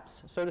special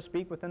apps, so to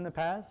speak, within the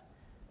paths,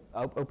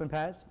 open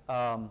paths.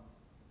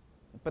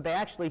 But they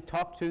actually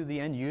talk to the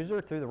end user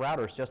through the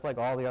routers, just like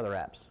all the other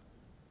apps.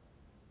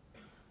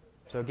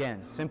 So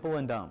again, simple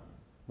and dumb.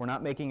 We're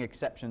not making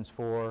exceptions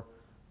for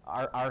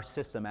our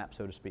system app,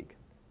 so to speak.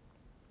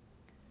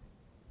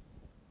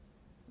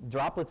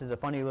 Droplets is a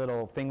funny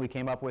little thing we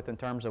came up with in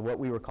terms of what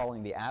we were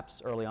calling the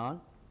apps early on.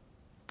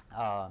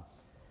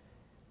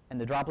 And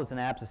the droplets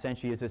and apps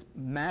essentially is this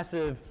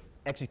massive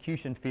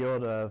execution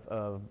field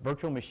of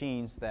virtual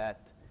machines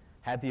that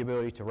have the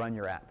ability to run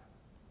your app.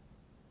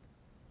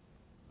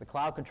 The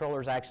cloud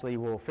controllers actually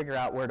will figure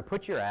out where to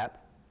put your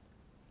app,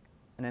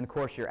 and then of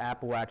course your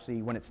app will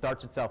actually, when it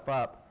starts itself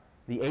up,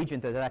 the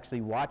agent that's actually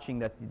watching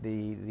that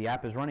the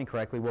app is running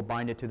correctly will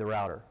bind it to the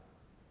router.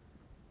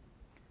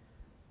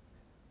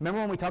 Remember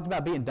when we talked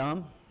about being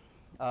dumb?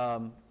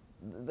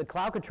 The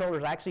cloud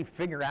controllers actually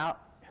figure out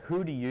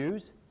who to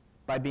use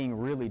by being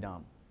really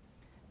dumb.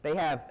 They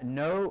have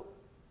no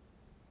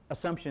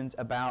assumptions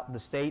about the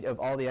state of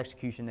all the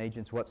execution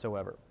agents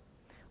whatsoever.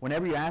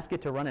 Whenever you ask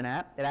it to run an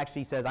app, it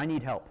actually says, I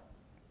need help.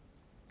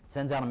 It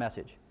sends out a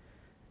message.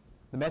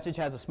 The message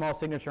has a small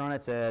signature on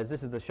it, says,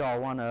 this is the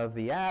SHA-1 of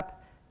the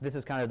app, this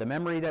is kind of the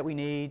memory that we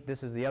need,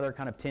 this is the other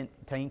kind of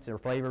taints or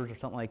flavors or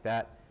something like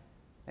that.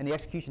 And the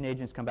execution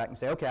agents come back and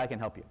say, okay, I can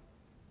help you.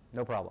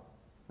 No problem.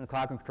 And the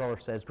cloud controller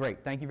says,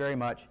 great, thank you very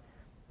much.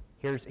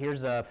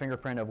 Here's a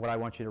fingerprint of what I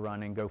want you to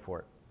run, and go for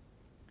it.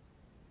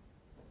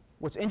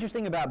 What's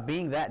interesting about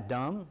being that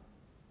dumb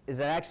is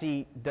that it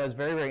actually does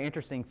very, very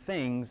interesting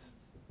things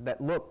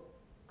that look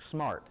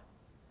smart.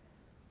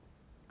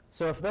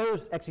 So if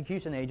those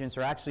execution agents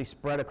are actually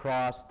spread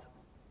across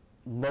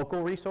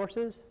local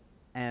resources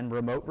and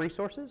remote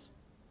resources,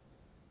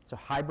 so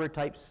hybrid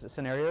type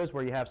scenarios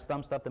where you have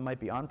some stuff that might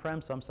be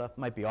on-prem, some stuff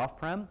might be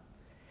off-prem,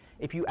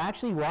 if you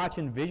actually watch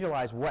and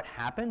visualize what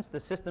happens, the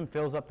system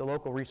fills up the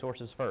local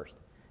resources first.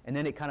 and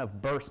then it kind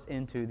of bursts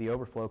into the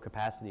overflow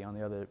capacity on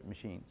the other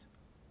machines.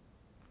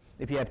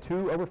 If you have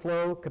two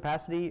overflow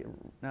capacity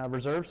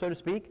reserves, so to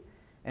speak,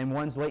 and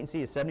one's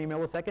latency is 70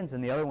 milliseconds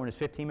and the other one is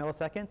 15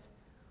 milliseconds,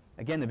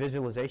 again, the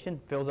visualization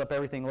fills up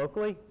everything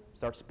locally,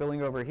 starts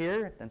spilling over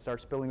here, then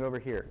starts spilling over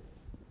here,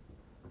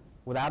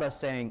 without us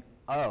saying,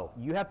 oh,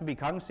 you have to be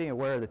cognizantly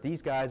aware that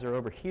these guys are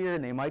over here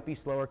and they might be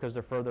slower because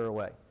they're further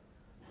away.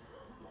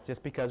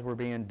 Just because we're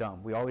being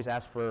dumb. We always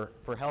ask for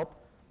help.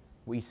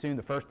 We assume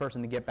the first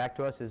person to get back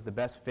to us is the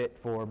best fit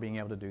for being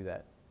able to do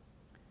that.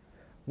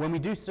 When we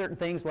do certain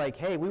things like,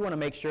 hey, we want to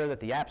make sure that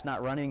the app's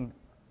not running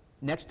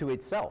next to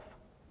itself,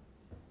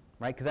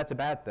 right? Because that's a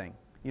bad thing.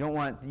 You don't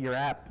want your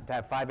app to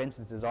have 5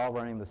 instances all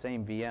running the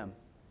same VM.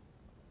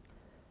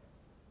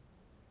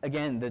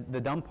 Again,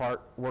 the dumb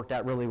part worked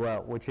out really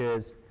well, which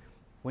is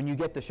when you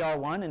get the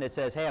SHA-1 and it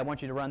says, hey, I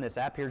want you to run this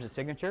app, here's a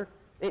signature,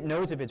 it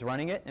knows if it's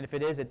running it, and if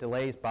it is, it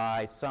delays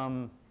by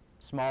some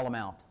small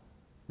amount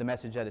the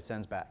message that it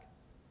sends back.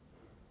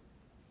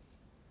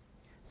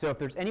 So if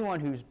there's anyone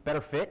who's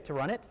better fit to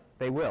run it,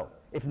 they will.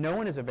 If no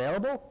one is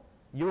available,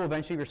 you will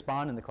eventually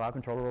respond and the cloud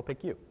controller will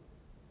pick you.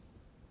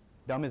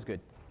 Dumb is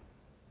good.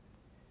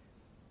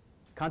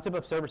 Concept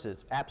of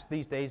services. Apps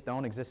these days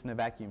don't exist in a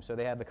vacuum, so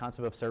they have the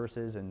concept of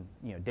services and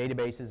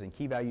databases and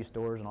key value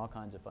stores and all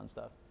kinds of fun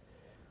stuff.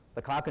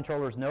 The cloud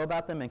controllers know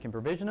about them and can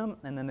provision them,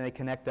 and then they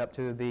connect up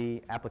to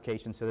the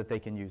application so that they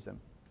can use them.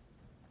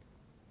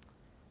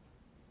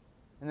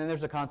 And then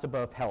there's the concept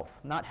of health.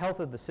 Not health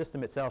of the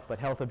system itself, but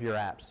health of your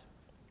apps.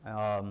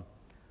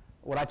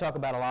 What I talk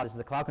about a lot is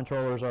the cloud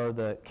controllers are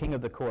the king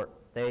of the court.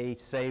 They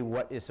say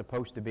what is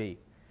supposed to be.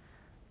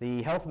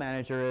 The health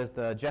manager is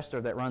the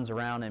jester that runs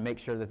around and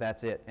makes sure that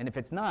that's it. And if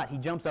it's not, he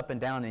jumps up and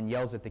down and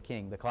yells at the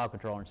king, the cloud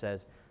controller, and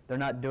says, they're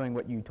not doing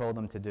what you told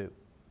them to do.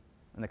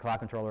 And the cloud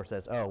controller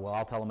says, oh, well,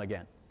 I'll tell them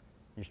again.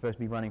 You're supposed to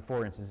be running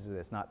 4 instances of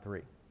this, not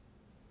 3.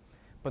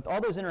 But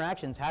all those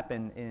interactions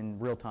happen in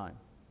real time.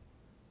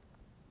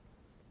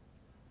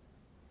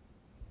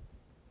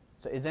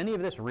 So is any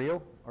of this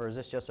real, or is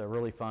this just a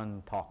really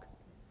fun talk?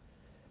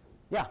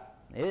 Yeah,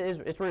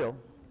 it's real.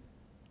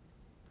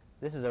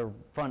 This is a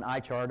fun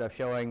eye chart of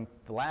showing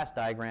the last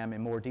diagram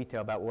in more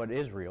detail about what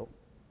is real.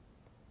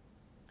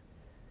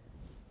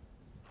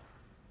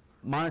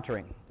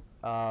 Monitoring.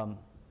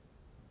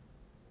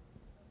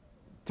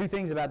 2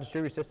 things about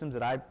distributed systems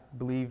that I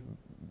believe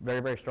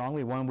very, very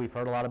strongly. One we've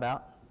heard a lot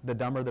about, the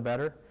dumber the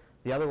better.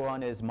 The other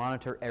one is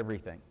monitor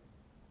everything.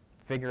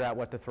 Figure out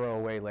what to throw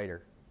away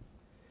later.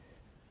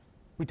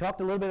 We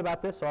talked a little bit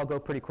about this, so I'll go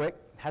pretty quick.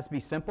 It has to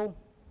be simple.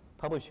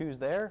 Publish who's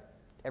there.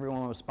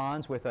 Everyone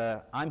responds with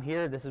a, I'm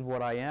here, this is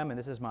what I am, and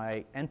this is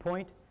my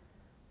endpoint.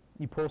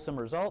 You pull some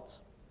results.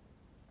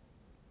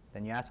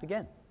 Then you ask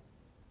again.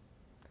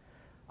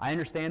 I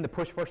understand the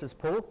push versus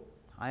pull.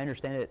 I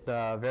understand it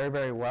very,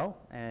 very well,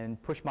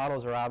 and push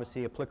models are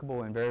obviously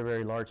applicable in very,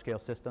 very large-scale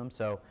systems,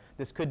 so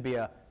this could be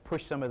a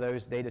push some of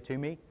those data to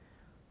me.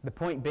 The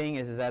point being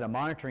is that a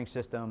monitoring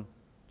system,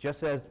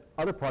 just as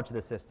other parts of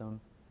the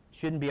system,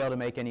 shouldn't be able to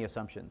make any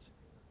assumptions.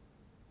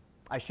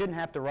 I shouldn't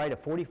have to write a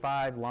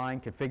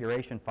 45-line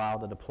configuration file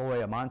to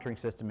deploy a monitoring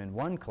system in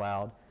one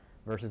cloud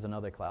versus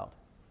another cloud.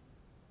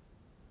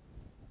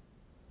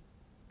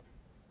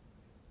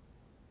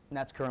 And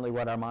that's currently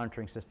what our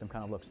monitoring system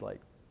kind of looks like.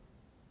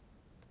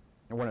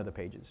 Or one of the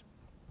pages.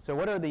 So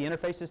what are the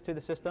interfaces to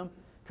the system?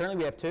 Currently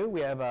we have 2.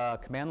 We have a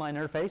command line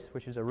interface,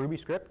 which is a Ruby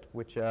script,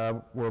 which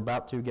we're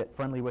about to get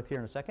friendly with here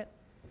in a second.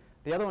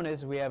 The other one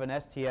is we have an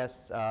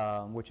STS,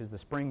 which is the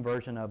Spring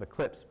version of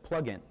Eclipse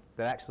plugin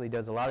that actually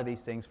does a lot of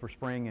these things for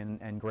Spring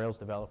and Grails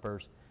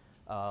developers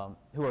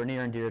who are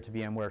near and dear to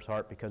VMware's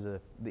heart because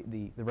of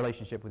the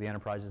relationship with the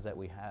enterprises that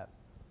we have.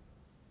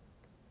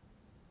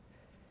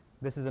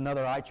 This is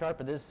another eye chart,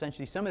 but this is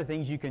essentially some of the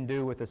things you can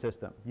do with the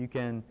system. You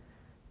can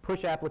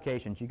push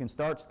applications. You can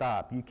start,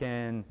 stop. You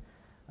can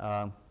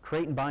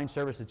create and bind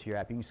services to your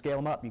app. You can scale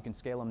them up. You can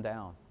scale them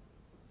down.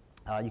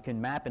 You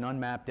can map and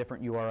unmap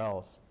different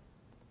URLs.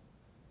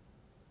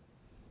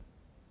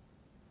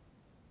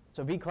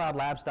 So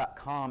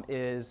vcloudlabs.com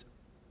is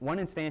one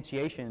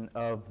instantiation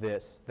of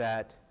this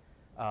that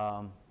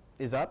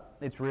is up.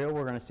 It's real.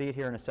 We're going to see it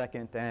here in a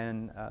second.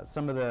 And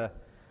some of the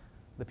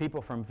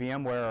people from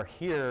VMware are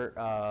here,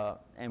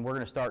 and we're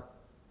going to start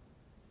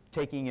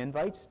taking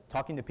invites,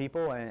 talking to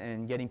people,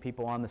 and getting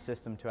people on the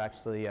system to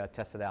actually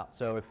test it out.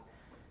 So if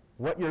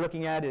what you're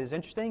looking at is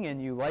interesting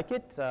and you like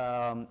it,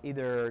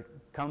 either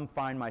come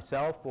find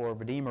myself or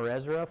Vadim or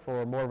Ezra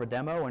for more of a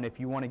demo. And if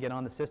you want to get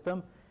on the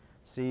system,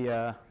 see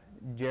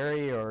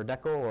Jerry or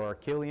Dekel or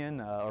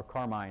Killian or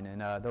Carmine,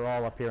 and they're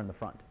all up here in the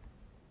front.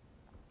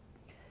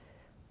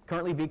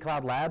 Currently,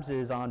 vCloud Labs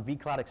is on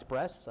vCloud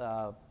Express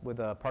with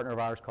a partner of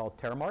ours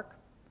called Terramark.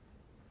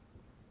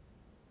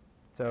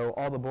 So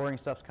all the boring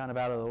stuff's kind of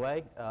out of the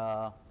way.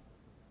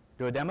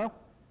 Do a demo?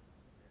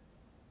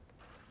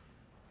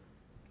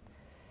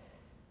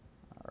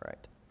 All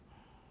right.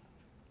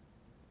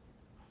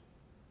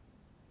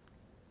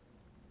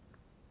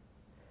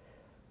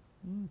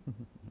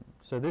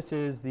 So this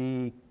is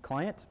the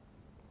client.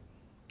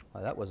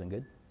 Oh, that wasn't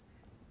good.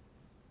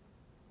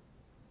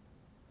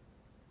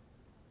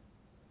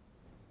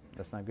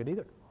 That's not good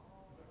either.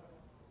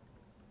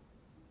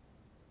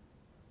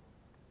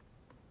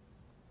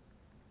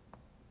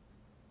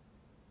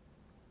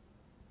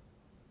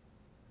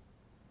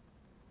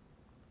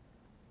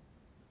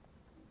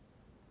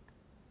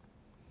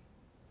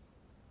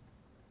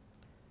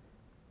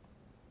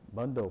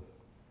 Bundle.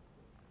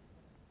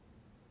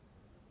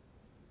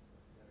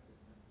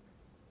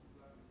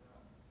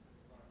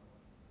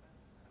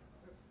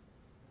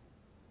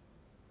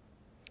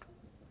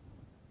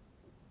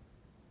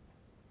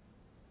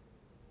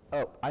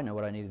 Oh, I know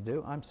what I need to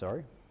do. I'm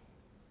sorry.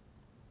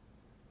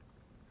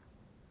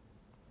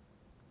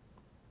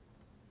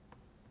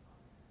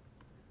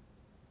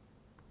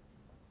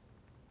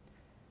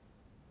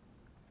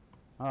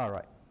 All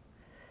right.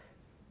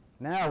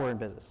 Now we're in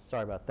business.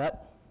 Sorry about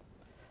that.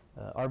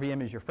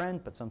 RVM is your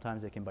friend, but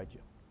sometimes it can bite you.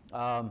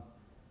 So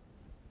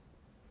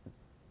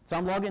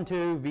I'm logged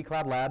into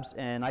vCloud Labs,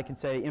 and I can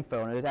say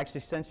info, and it actually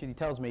essentially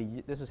tells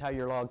me this is how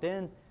you're logged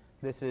in,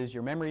 this is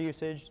your memory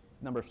usage,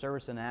 number of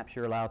services and apps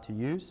you're allowed to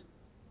use.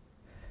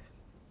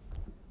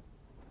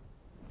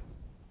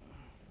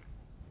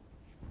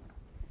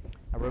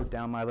 I wrote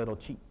down my little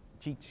cheat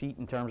sheet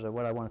in terms of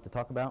what I wanted to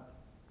talk about.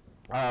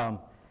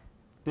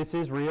 This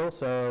is real,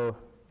 so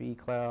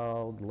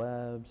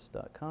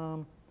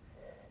vcloudlabs.com.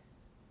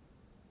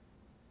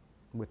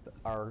 With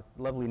our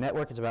lovely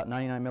network, it's about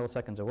 99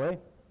 milliseconds away.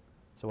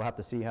 So we'll have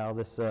to see how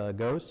this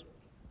goes.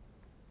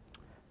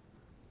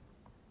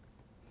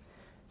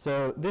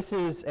 So this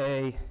is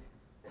a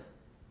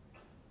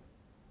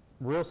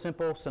real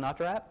simple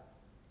Sinatra app.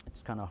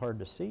 It's kind of hard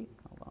to see.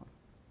 Hold on.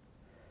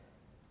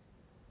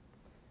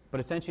 But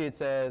essentially it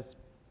says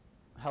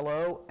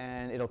hello,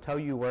 and it'll tell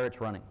you where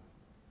it's running.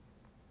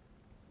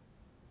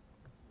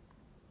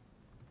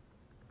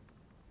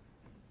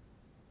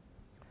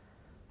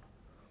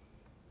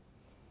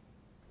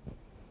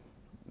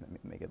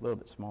 Make it a little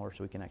bit smaller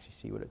so we can actually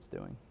see what it's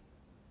doing.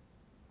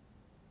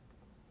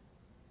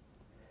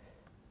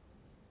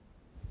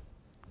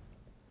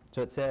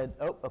 So it said,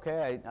 oh,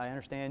 okay, I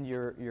understand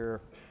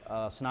your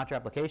Sinatra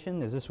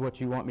application. Is this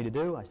what you want me to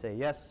do? I say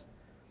yes.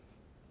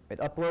 It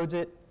uploads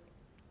it.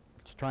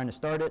 It's trying to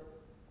start it.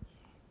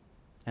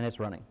 And it's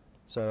running.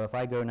 So if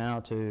I go now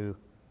to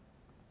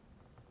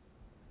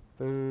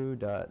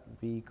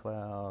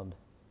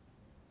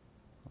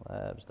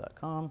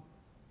foo.vcloudlabs.com,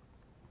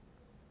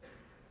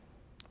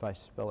 if I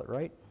spell it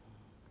right,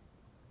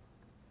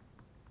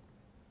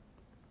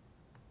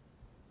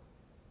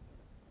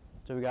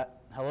 so we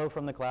got hello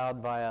from the cloud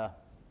via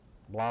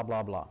blah,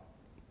 blah, blah.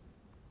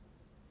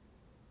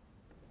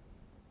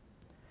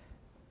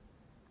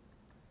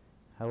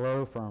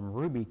 Hello from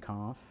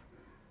RubyConf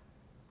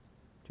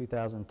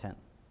 2010.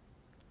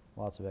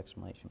 Lots of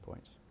exclamation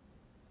points.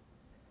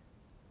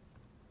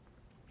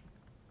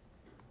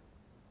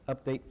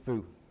 Update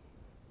foo.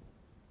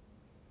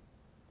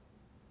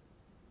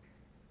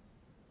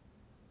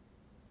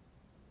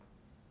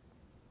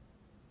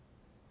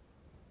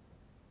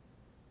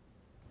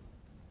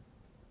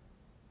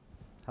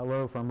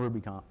 Hello from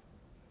RubyConf.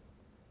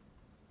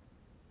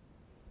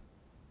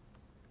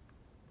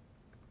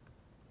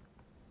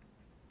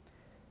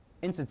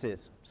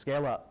 Instances,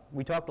 scale up.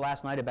 We talked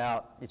last night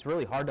about it's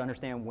really hard to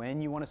understand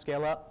when you want to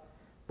scale up,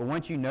 but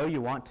once you know you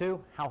want to,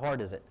 how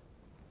hard is it?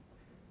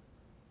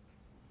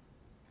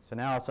 So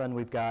now all of a sudden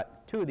we've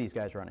got 2 of these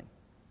guys running.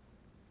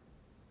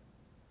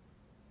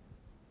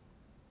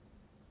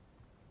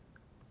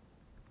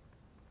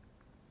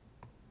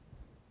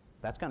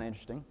 That's kind of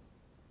interesting.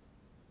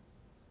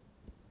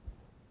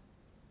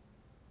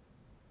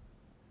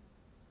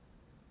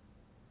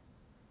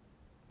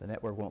 The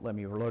network won't let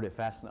me reload it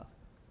fast enough.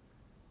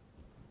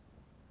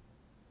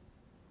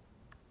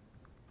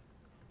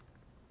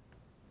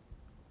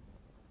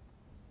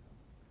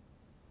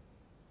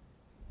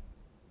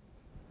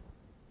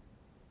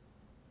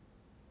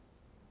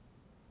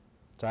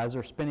 So as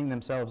they're spinning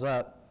themselves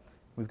up,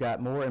 we've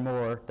got more and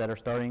more that are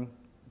starting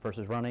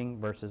versus running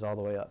versus all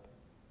the way up.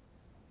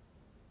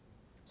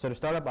 So to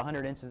start up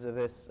 100 instances of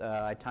this,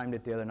 I timed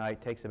it the other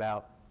night, takes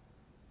about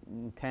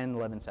 10,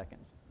 11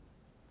 seconds.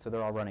 So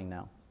they're all running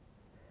now.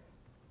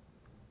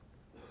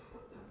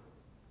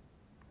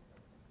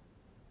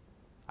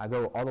 I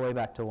go all the way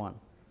back to 1.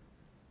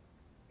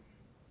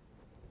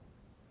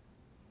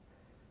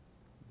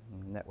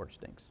 Network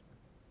stinks.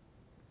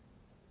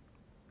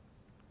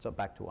 So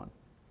back to 1.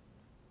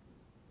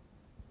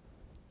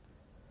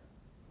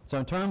 So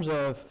in terms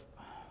of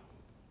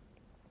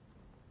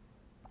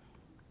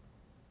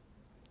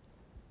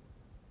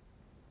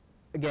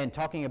again,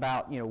 talking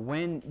about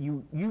when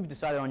you've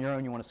decided on your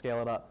own you want to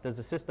scale it up, does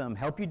the system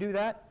help you do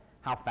that?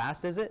 How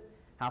fast is it?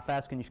 How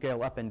fast can you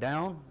scale up and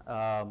down?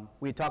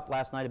 We talked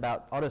last night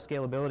about auto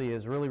scalability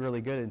is really,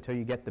 really good until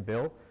you get the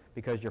bill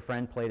because your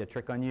friend played a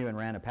trick on you and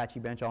ran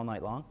Apache Bench all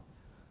night long.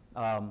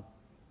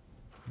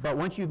 But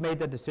once you've made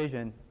the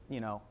decision,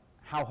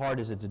 how hard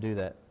is it to do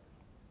that?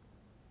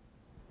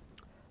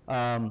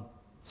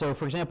 So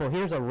for example,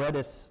 here's a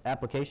Redis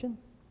application.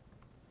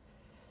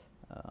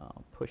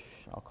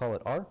 I'll call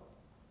it R.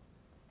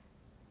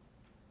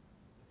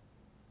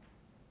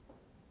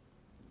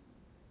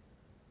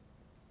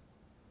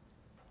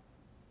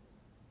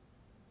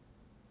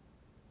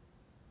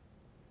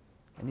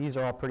 And these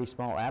are all pretty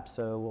small apps,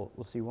 so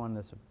we'll see one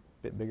that's a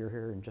bit bigger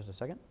here in just a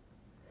second.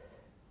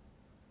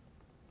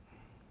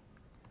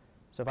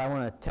 So if I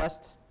want to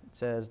test, it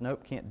says,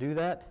 nope, can't do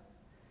that.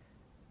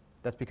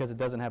 That's because it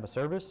doesn't have a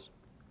service.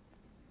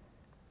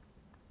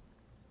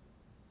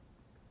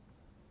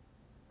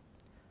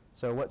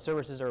 So what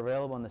services are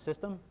available in the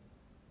system?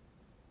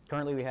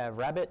 Currently we have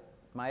Rabbit,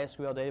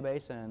 MySQL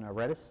database, and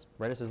Redis.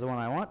 Redis is the one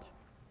I want.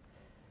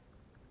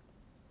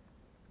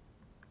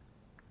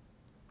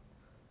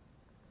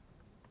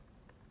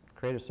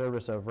 Create a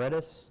service of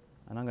Redis,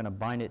 and I'm going to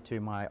bind it to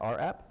my R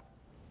app.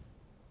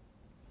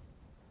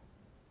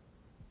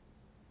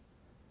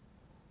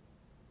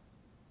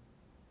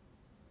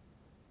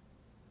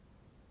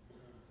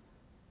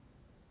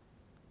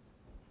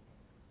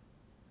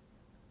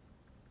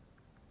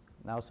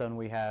 Now all of a sudden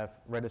we have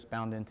Redis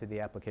bound into the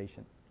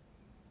application.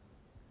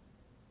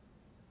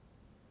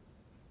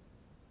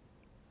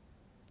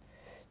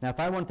 Now if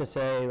I want to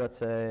say, let's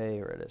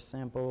say Redis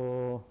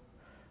sample,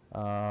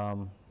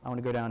 I want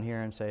to go down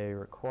here and say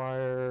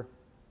require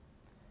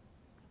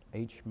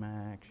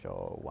HMAC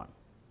SHA-1.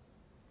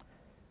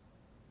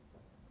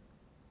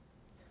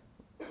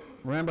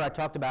 Remember I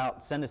talked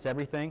about send us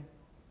everything?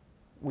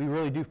 We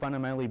really do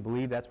fundamentally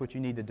believe that's what you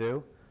need to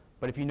do.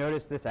 But if you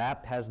notice, this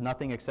app has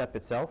nothing except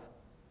itself.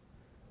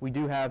 We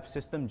do have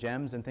system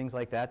gems and things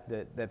like that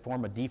that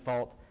form a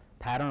default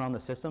pattern on the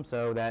system,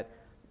 so that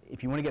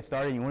if you want to get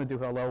started and you want to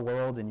do hello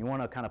world and you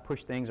want to kind of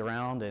push things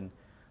around, and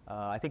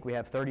I think we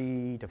have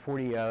 30 to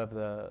 40 of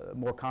the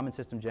more common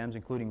system gems,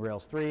 including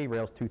Rails 3,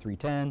 Rails 2, 3,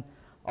 10,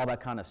 all that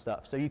kind of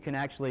stuff. So you can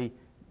actually,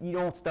 you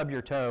don't stub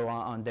your toe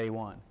on day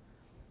one.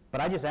 But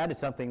I just added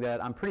something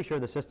that I'm pretty sure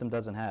the system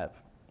doesn't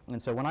have.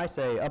 And so when I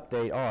say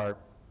update R,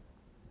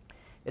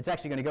 it's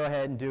actually going to go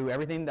ahead and do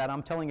everything that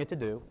I'm telling it to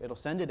do. It'll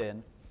send it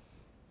in.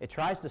 It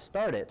tries to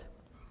start it.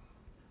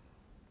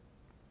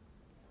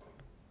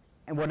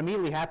 And what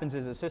immediately happens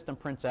is the system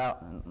prints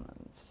out, and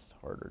it's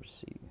harder to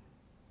see,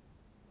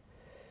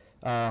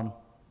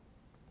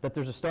 that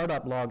there's a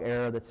startup log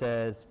error that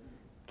says,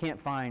 can't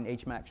find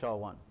HMAC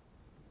SHA-1.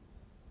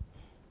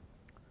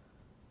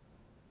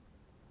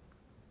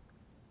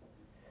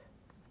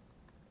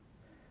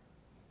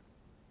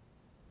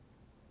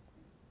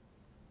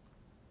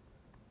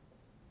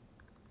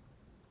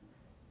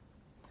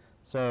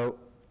 So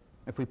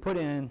if we put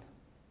in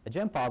a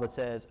gem file that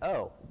says,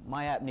 oh,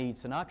 my app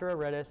needs Sinatra,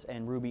 Redis,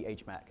 and Ruby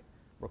HMAC,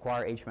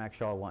 require HMAC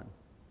SHA-1.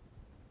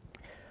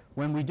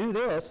 When we do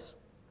this,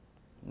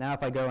 now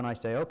if I go and I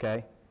say,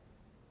 OK,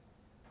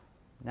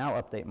 now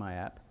update my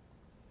app,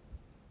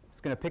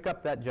 it's going to pick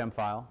up that gem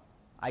file.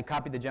 I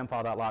copied the gem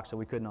file.lock so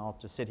we couldn't all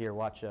just sit here and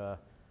watch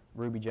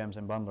Ruby gems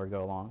and bundler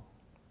go along.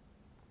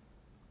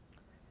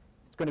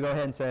 It's going to go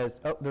ahead and says,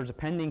 oh, there's a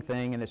pending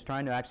thing, and it's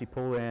trying to actually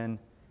pull in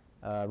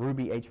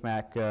Ruby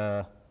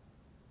HMAC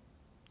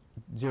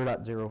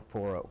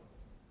 0.040.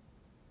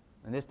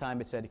 And this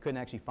time it said it couldn't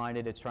actually find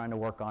it. It's trying to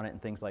work on it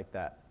and things like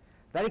that.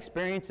 That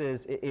experience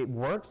is, it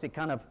works. It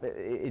kind of,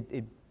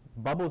 it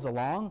bubbles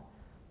along,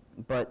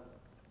 but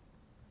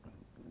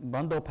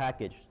bundle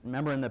package.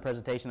 Remember in the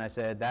presentation I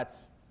said,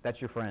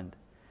 that's your friend.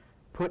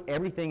 Put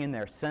everything in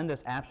there. Send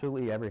us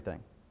absolutely everything.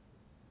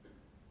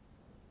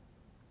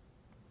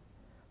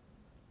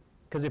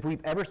 Because if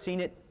we've ever seen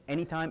it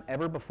anytime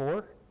ever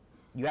before,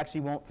 you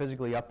actually won't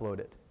physically upload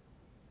it.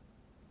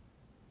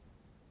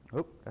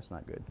 Oh, that's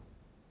not good.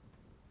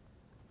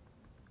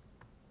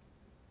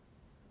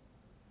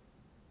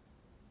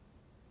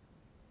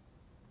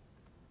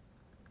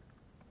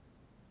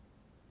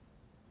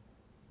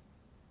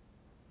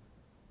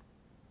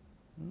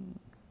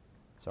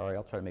 Sorry,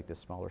 I'll try to make this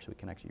smaller so we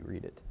can actually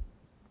read it.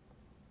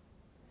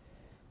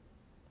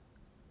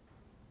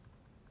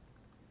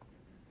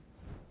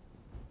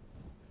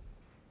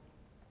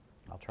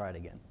 I'll try it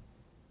again.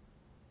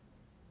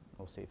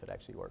 We'll see if it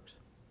actually works.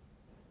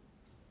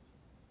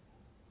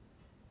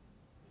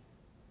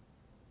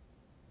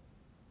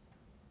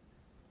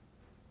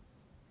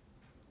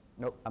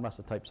 Nope, I must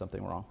have typed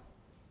something wrong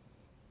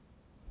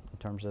in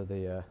terms of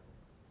the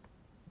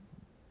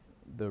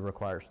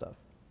require stuff.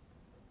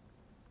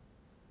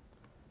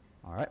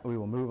 All right, we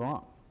will move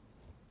on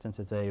since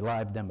it's a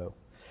live demo.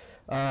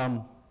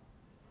 In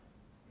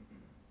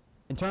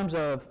terms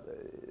of,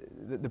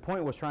 the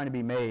point was trying to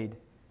be made,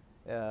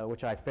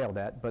 which I failed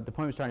at, but the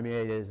point was trying to be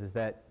made is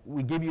that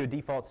we give you a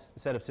default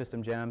set of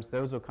system gems.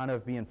 Those will kind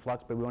of be in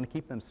flux, but we want to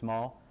keep them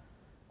small.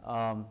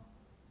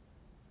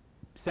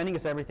 Sending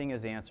us everything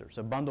is the answer.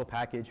 So bundle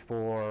package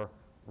for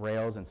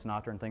Rails and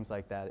Sinatra and things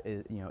like that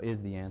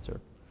is the answer.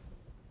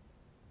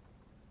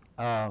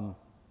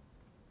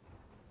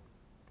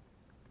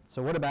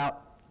 So what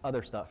about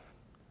other stuff?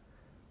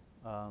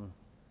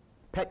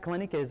 Pet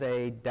Clinic is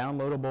a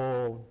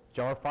downloadable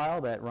jar file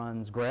that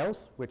runs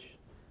Grails, which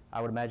I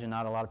would imagine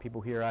not a lot of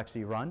people here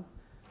actually run.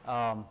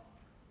 But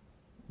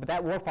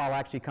that WAR file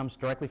actually comes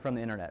directly from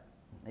the internet.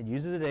 It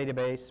uses a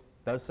database,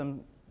 does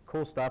some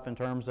cool stuff in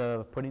terms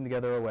of putting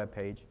together a web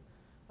page.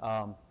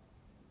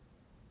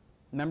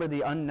 Remember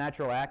the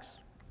unnatural acts?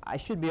 I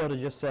should be able to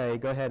just say,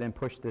 go ahead and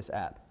push this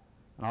app.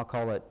 and I'll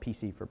call it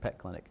PC for Pet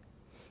Clinic.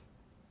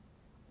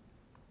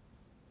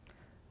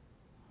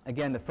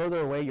 Again, the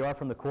further away you are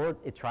from the core,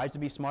 it tries to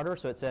be smarter,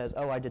 so it says,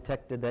 oh, I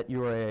detected that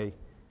you are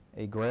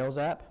a Grails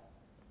app.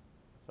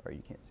 Sorry,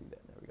 you can't see that.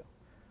 There we go.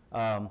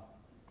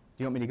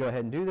 Do you want me to go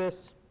ahead and do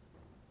this?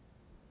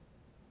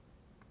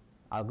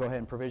 I'll go ahead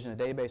and provision a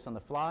database on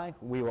the fly.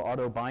 We will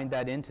auto-bind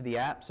that into the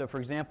app. So for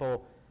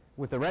example,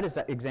 with the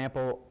Redis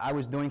example, I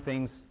was doing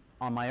things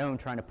on my own,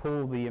 trying to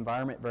pull the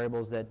environment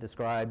variables that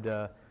described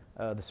the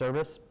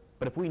service.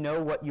 But if we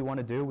know what you want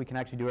to do, we can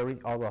actually do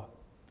all the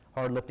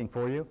hard lifting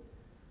for you.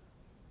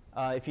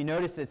 If you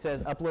notice, it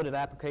says uploaded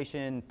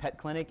application Pet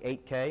Clinic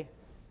 8K.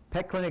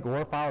 Pet Clinic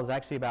WAR file is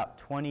actually about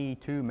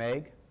 22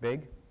 meg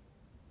big.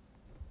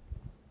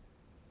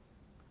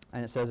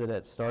 And it says that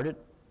it started.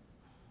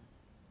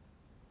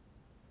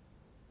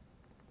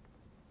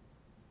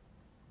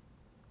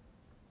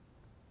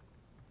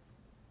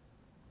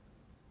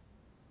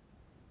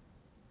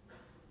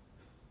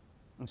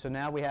 And so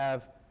now we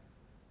have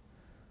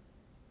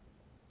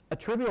a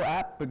trivial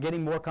app, but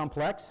getting more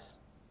complex,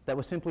 that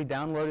was simply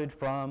downloaded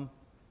from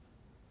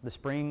the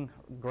Spring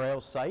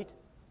Grails site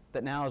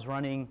that now is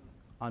running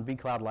on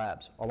vCloud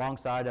Labs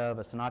alongside of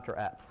a Sinatra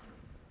app.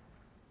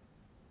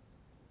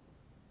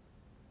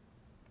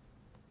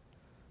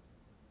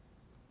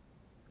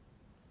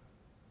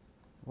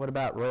 What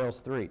about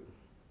Rails 3?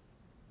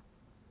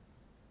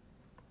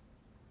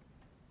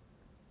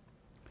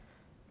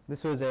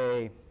 This was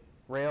a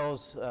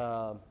Rails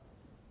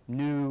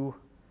new,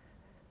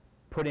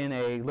 put in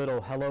a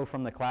little hello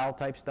from the cloud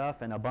type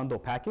stuff and a bundle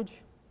package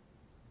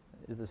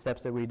is the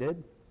steps that we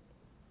did.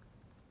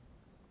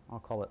 I'll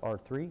call it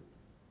R3.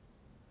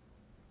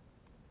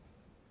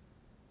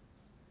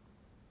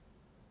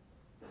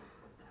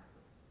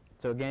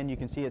 So again, you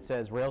can see it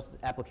says Rails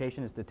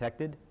application is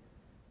detected.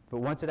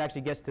 But once it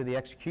actually gets to the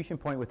execution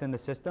point within the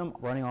system,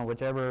 running on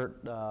whichever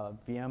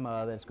VM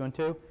that it's going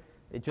to,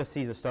 it just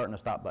sees a start and a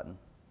stop button.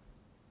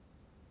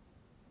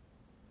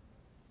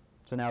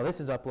 So now this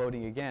is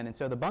uploading again. And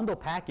so the bundle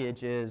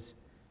package is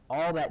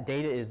all that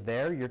data is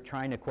there. You're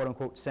trying to, quote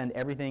unquote, send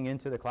everything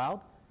into the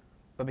cloud.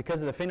 But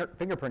because of the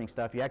fingerprinting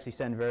stuff, you actually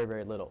send very,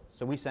 very little.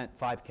 So we sent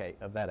 5K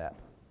of that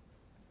app.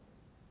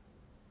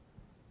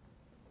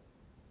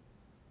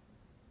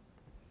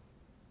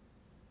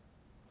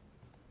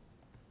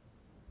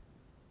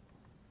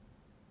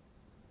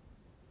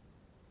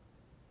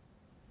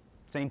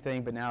 Same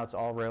thing, but now it's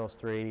all Rails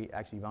 3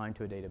 actually bind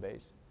to a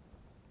database.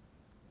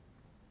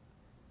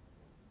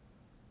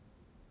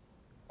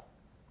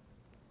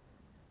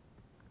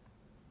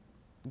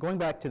 Going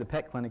back to the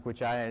Pet Clinic,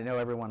 which I know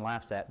everyone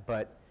laughs at,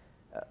 but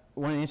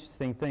one of the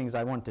interesting things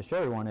I wanted to show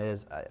everyone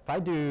is if I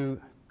do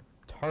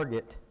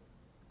target,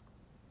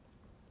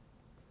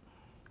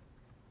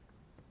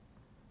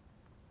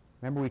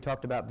 remember we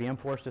talked about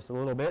VMforce just a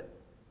little bit?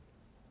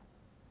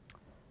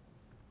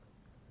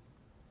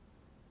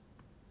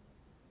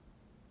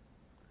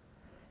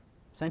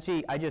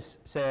 Essentially, I just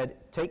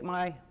said, take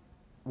my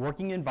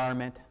working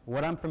environment,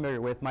 what I'm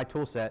familiar with, my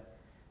tool set,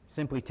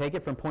 simply take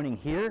it from pointing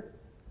here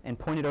and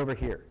point it over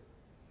here.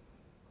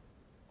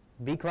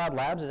 vCloud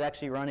Labs is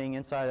actually running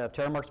inside of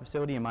Terramark's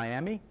facility in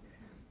Miami.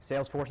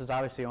 Salesforce is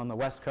obviously on the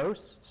West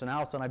Coast. So now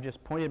all of a sudden I've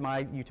just pointed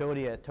my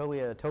utility at a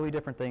totally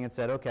different thing and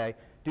said, okay,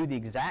 do the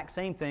exact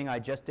same thing I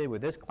just did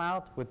with this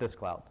cloud with this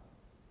cloud.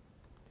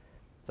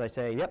 So I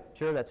say, yep,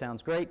 sure, that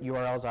sounds great.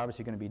 URL is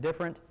obviously going to be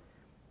different.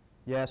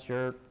 Yes,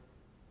 sure,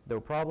 no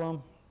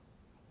problem.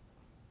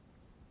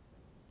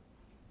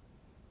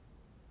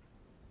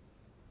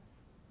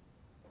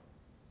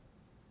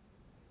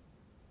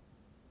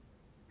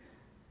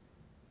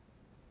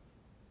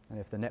 And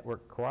if the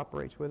network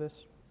cooperates with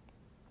us.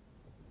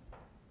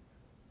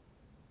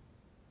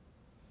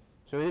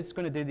 So it's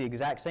going to do the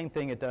exact same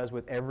thing it does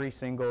with every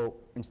single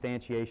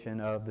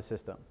instantiation of the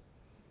system.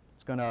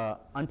 It's going to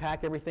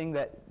unpack everything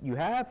that you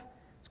have.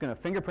 It's going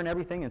to fingerprint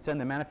everything and send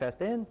the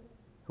manifest in.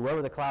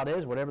 Whoever the cloud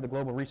is, whatever the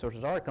global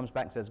resources are, it comes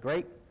back and says,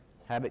 great,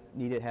 have it,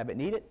 need it, have it,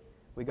 need it.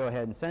 We go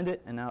ahead and send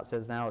it, and now it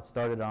says now it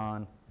started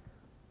on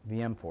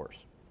VMforce.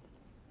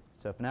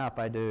 So if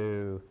I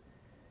do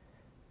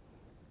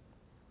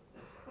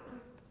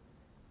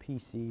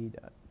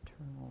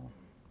pc.terminal.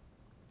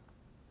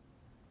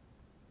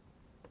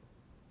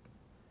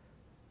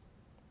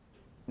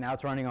 Now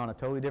it's running on a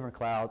totally different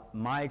cloud.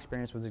 My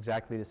experience was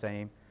exactly the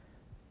same.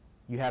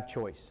 You have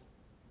choice.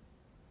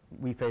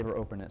 We favor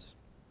openness.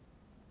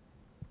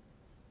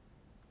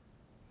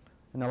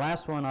 And the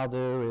last one I'll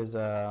do is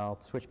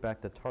I'll switch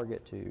back the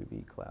target to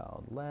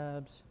vCloud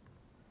Labs.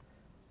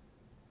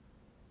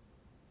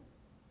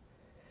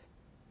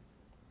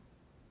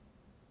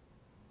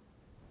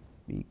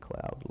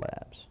 vCloud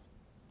Labs.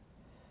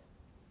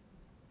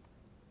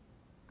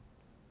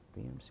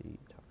 VMC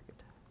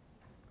target.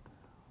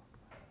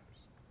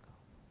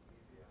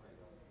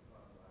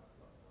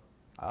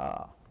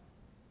 Ah,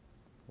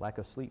 lack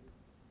of sleep.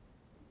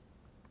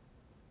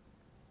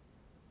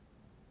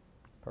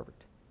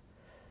 Perfect.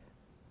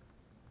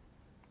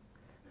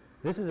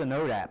 This is a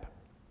Node app.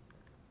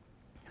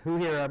 Who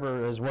here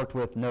ever has worked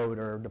with Node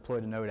or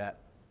deployed a Node app?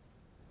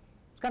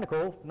 kind of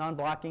cool.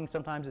 Non-blocking,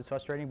 sometimes it's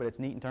frustrating, but it's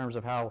neat in terms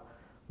of how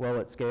well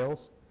it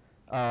scales.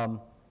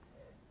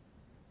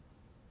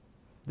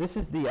 This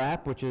is the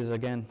app, which is,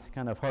 again,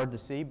 kind of hard to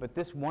see, but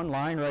this one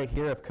line right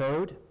here of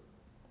code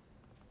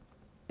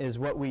is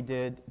what we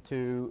did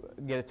to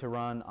get it to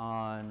run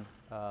on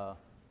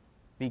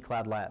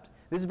vCloud Labs.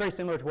 This is very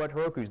similar to what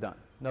Heroku's done.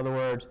 In other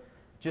words,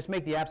 just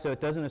make the app so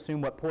it doesn't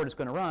assume what port it's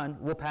going to run.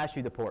 We'll pass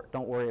you the port.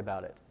 Don't worry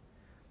about it.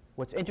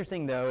 What's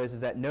interesting, though, is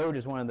that Node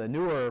is one of the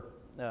newer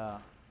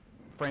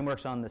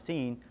frameworks on the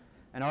scene,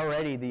 and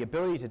already the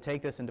ability to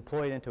take this and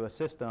deploy it into a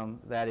system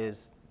that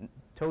is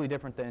totally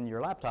different than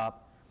your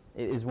laptop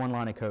is one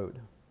line of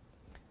code.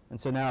 And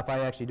so now if I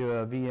actually do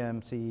a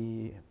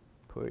VMC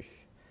push,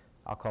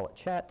 I'll call it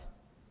chat.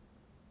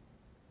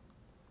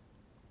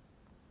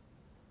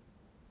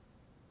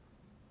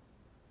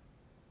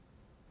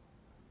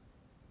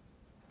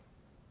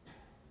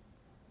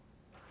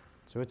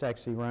 So it's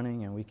actually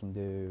running, and we can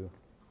do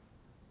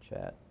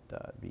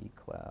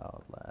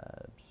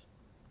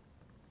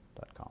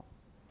chat.vcloudlabs.com.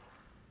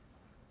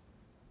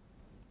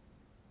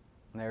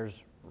 And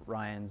there's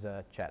Ryan's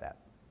chat app.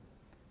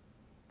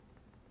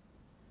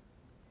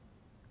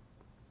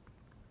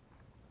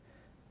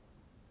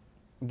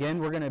 Again,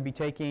 we're going to be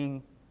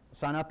taking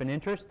sign up and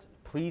interest.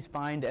 Please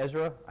find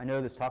Ezra. I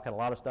know this talk had a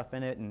lot of stuff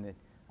in it, and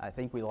I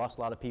think we lost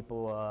a lot of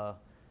people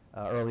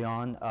early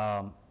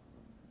on.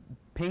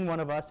 Ping one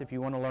of us if you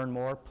want to learn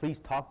more. Please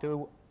talk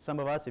to some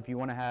of us if you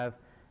want to have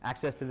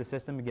access to the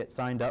system and get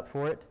signed up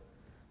for it.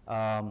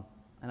 And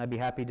I'd be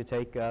happy to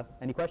take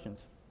any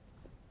questions.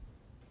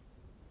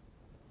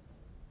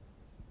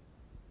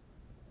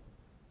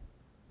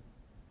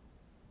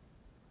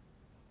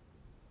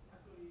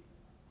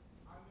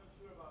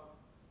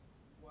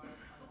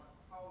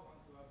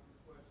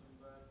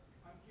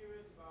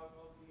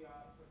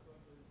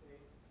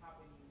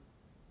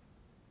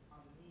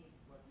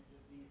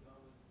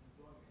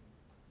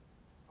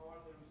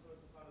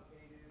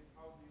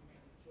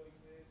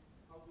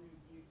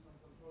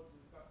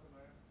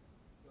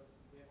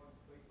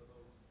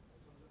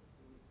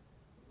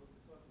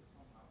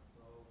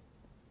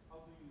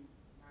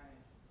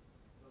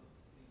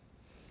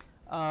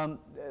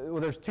 Well,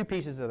 there's two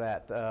pieces of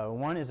that.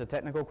 One is a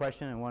technical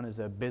question and one is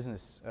a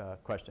business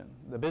question.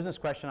 The business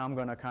question, I'm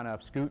going to kind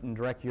of scoot and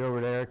direct you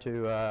over there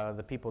to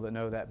the people that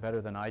know that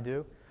better than I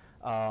do.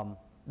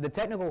 The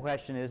technical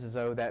question is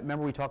though that,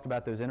 remember we talked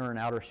about those inner and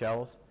outer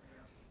shells?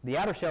 The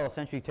outer shell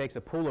essentially takes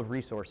a pool of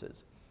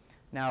resources.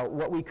 Now,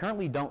 what we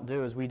currently don't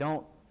do is we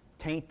don't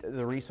taint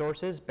the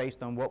resources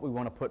based on what we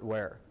want to put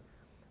where.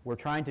 We're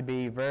trying to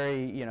be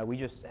very, we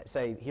just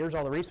say, here's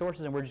all the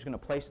resources, and we're just going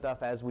to place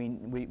stuff as we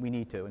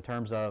need to in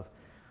terms of,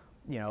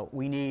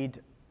 we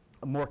need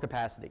more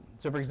capacity.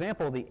 So for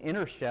example, the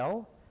inner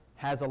shell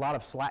has a lot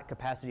of slack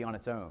capacity on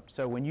its own.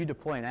 So when you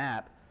deploy an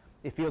app,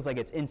 it feels like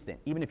it's instant,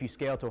 even if you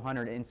scale to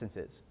 100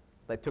 instances.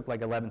 That took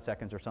like 11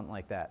 seconds or something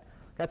like that.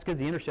 That's because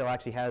the inner shell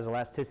actually has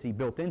elasticity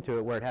built into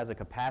it where it has a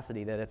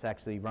capacity that it's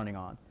actually running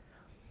on.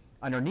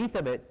 Underneath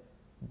of it,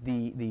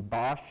 the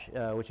BOSH,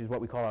 which is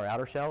what we call our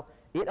outer shell,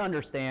 it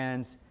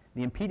understands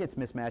the impedance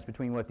mismatch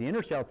between what the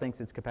inner shell thinks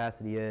its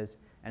capacity is,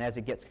 and as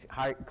it gets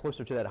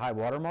closer to that high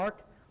water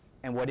mark,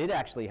 and what it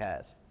actually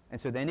has. And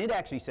so then it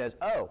actually says,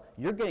 oh,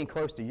 you're getting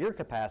close to your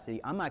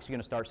capacity, I'm actually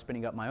going to start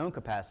spinning up my own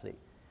capacity.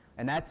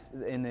 And that's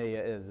in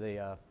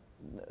the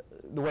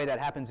way that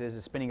happens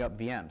is spinning up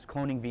VMs,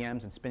 cloning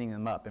VMs and spinning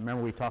them up. And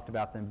remember we talked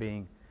about them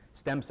being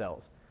stem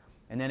cells.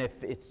 And then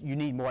if you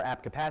need more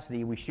app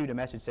capacity, we shoot a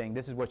message saying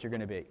this is what you're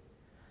going to be.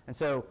 And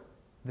so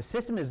the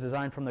system is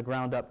designed from the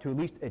ground up to at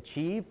least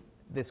achieve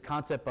this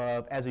concept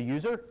of, as a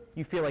user,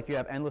 you feel like you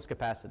have endless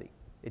capacity.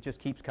 It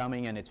just keeps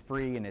coming, and it's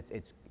free, and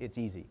it's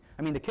easy.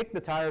 I mean, the kick the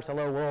tires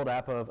hello world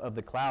app of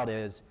the cloud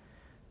is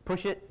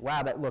push it,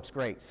 wow, that looks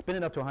great. Spin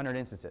it up to 100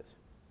 instances.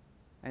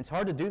 And it's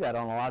hard to do that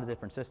on a lot of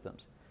different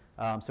systems.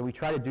 So we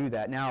try to do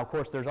that. Now, of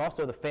course, there's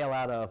also the fail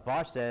out of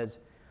BOSH says,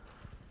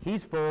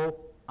 he's full,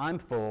 I'm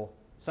full,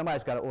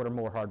 somebody's got to order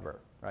more hardware,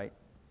 right?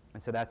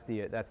 And so that's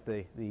the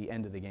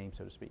end of the game,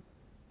 so to speak.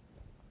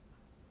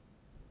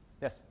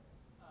 Yes?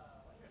 One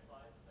of your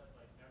slides said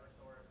like never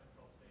store a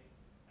central state,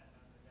 and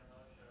then the demo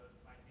showed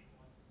my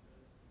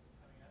sequences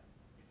coming up.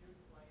 Could you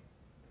explain?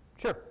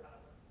 Sure.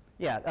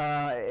 Yeah.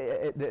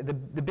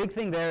 The big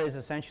thing there is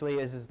essentially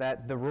is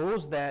that the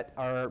rules that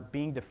are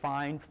being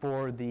defined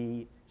for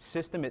the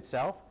system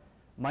itself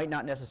might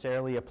not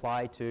necessarily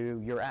apply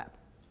to your app.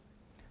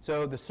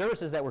 So the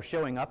services that were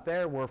showing up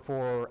there were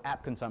for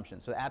app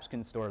consumption, so apps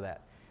can store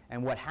that.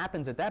 And what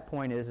happens at that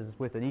point is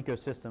with an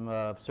ecosystem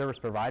of service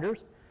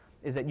providers,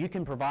 is that you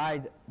can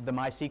provide the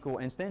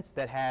MySQL instance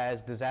that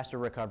has disaster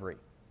recovery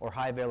or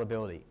high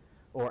availability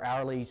or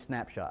hourly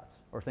snapshots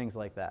or things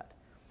like that.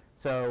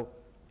 So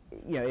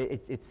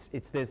it's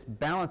this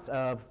balance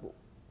of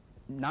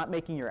not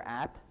making your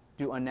app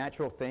do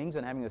unnatural things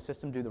and having the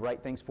system do the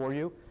right things for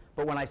you.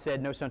 But when I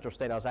said no central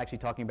state, I was actually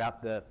talking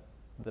about the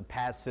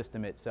PaaS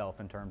system itself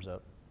in terms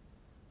of.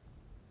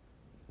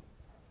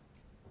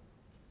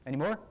 Any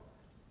more?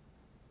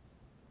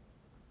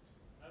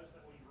 Notice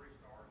that when you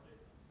restarted it,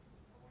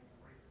 or when you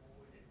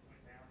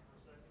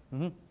Why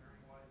would you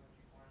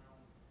plan on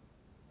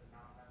to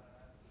not have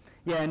that?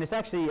 Yeah, and it's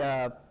actually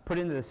put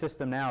into the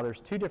system now.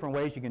 There's two different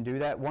ways you can do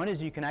that. One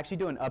is you can actually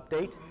do an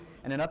update,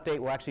 and an update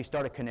will actually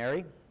start a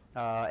canary,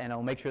 and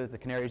it'll make sure that the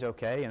canary is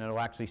okay, and it'll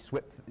actually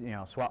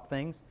swap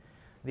things.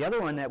 The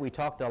other one that we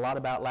talked a lot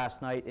about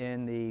last night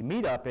in the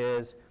meetup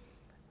is,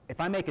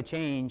 if I make a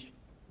change,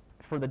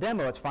 for the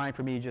demo, it's fine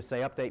for me to just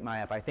say, update my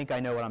app. I think I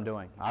know what I'm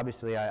doing.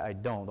 Obviously, I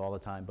don't all the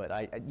time, but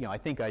I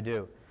think I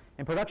do.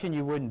 In production,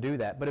 you wouldn't do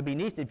that, but it'd be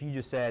neat if you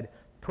just said,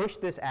 push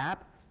this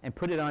app and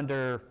put it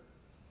under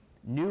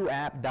new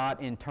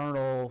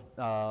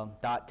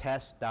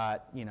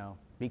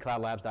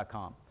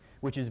app.internal.test.bcloudlabs.com,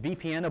 which is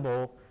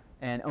VPNable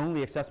and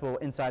only accessible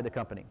inside the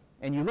company.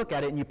 And you look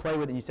at it and you play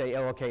with it and you say,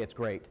 oh, okay, it's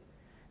great.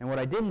 And what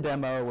I didn't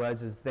demo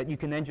is that you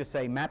can then just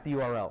say, map the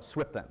URL,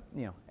 swip them,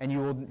 and you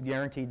will be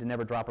guaranteed to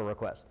never drop a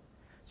request.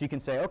 So you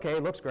can say, okay,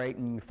 it looks great,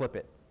 and you flip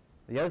it.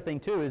 The other thing,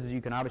 too, is you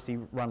can obviously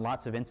run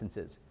lots of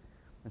instances.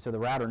 And so the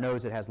router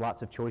knows it has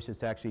lots of choices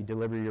to actually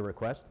deliver your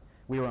request.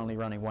 We were only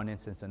running one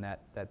instance in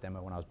that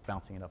demo when I was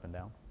bouncing it up and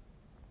down.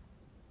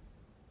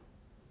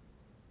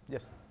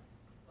 Yes? So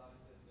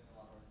obviously there's been a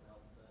lot of work to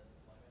help the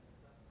deployment and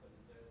stuff, but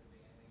is there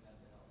anything that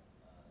to help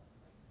like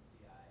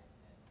CI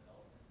and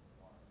development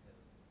more? Because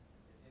it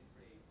seems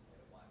pretty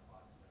like a black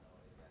box. You don't know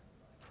what exactly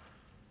going on.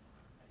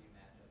 How do you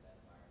match up that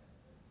environment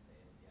with, say,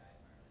 a CI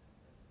environment?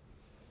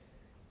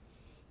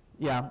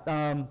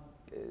 Yeah,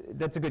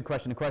 that's a good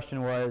question. The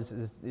question was,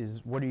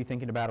 is what are you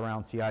thinking about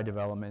around CI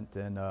development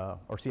and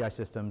or CI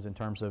systems in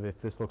terms of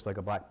if this looks like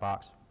a black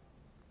box?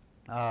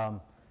 The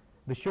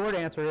short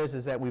answer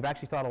is that we've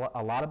actually thought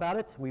a lot about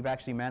it. We've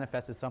actually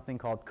manifested something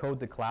called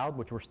Code to Cloud,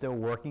 which we're still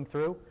working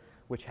through,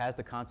 which has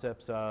the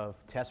concepts of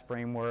test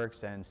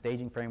frameworks and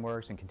staging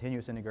frameworks and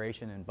continuous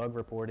integration and bug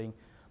reporting,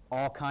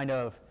 all kind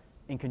of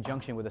in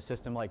conjunction with a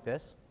system like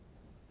this.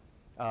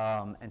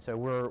 And so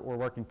we're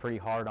working pretty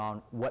hard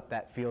on what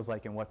that feels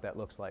like and what that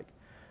looks like.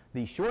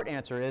 The short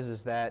answer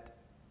is that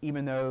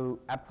even though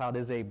App Cloud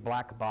is a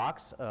black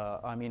box,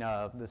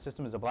 the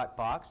system is a black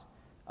box,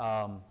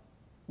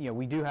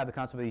 we do have the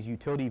concept of these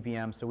utility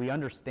VMs, so we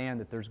understand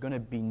that there's going to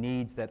be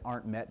needs that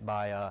aren't met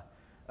by,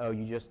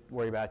 you just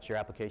worry about your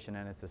application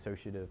and its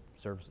associative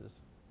services.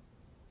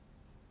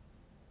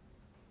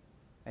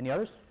 Any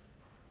others?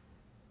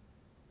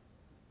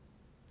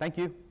 Thank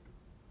you.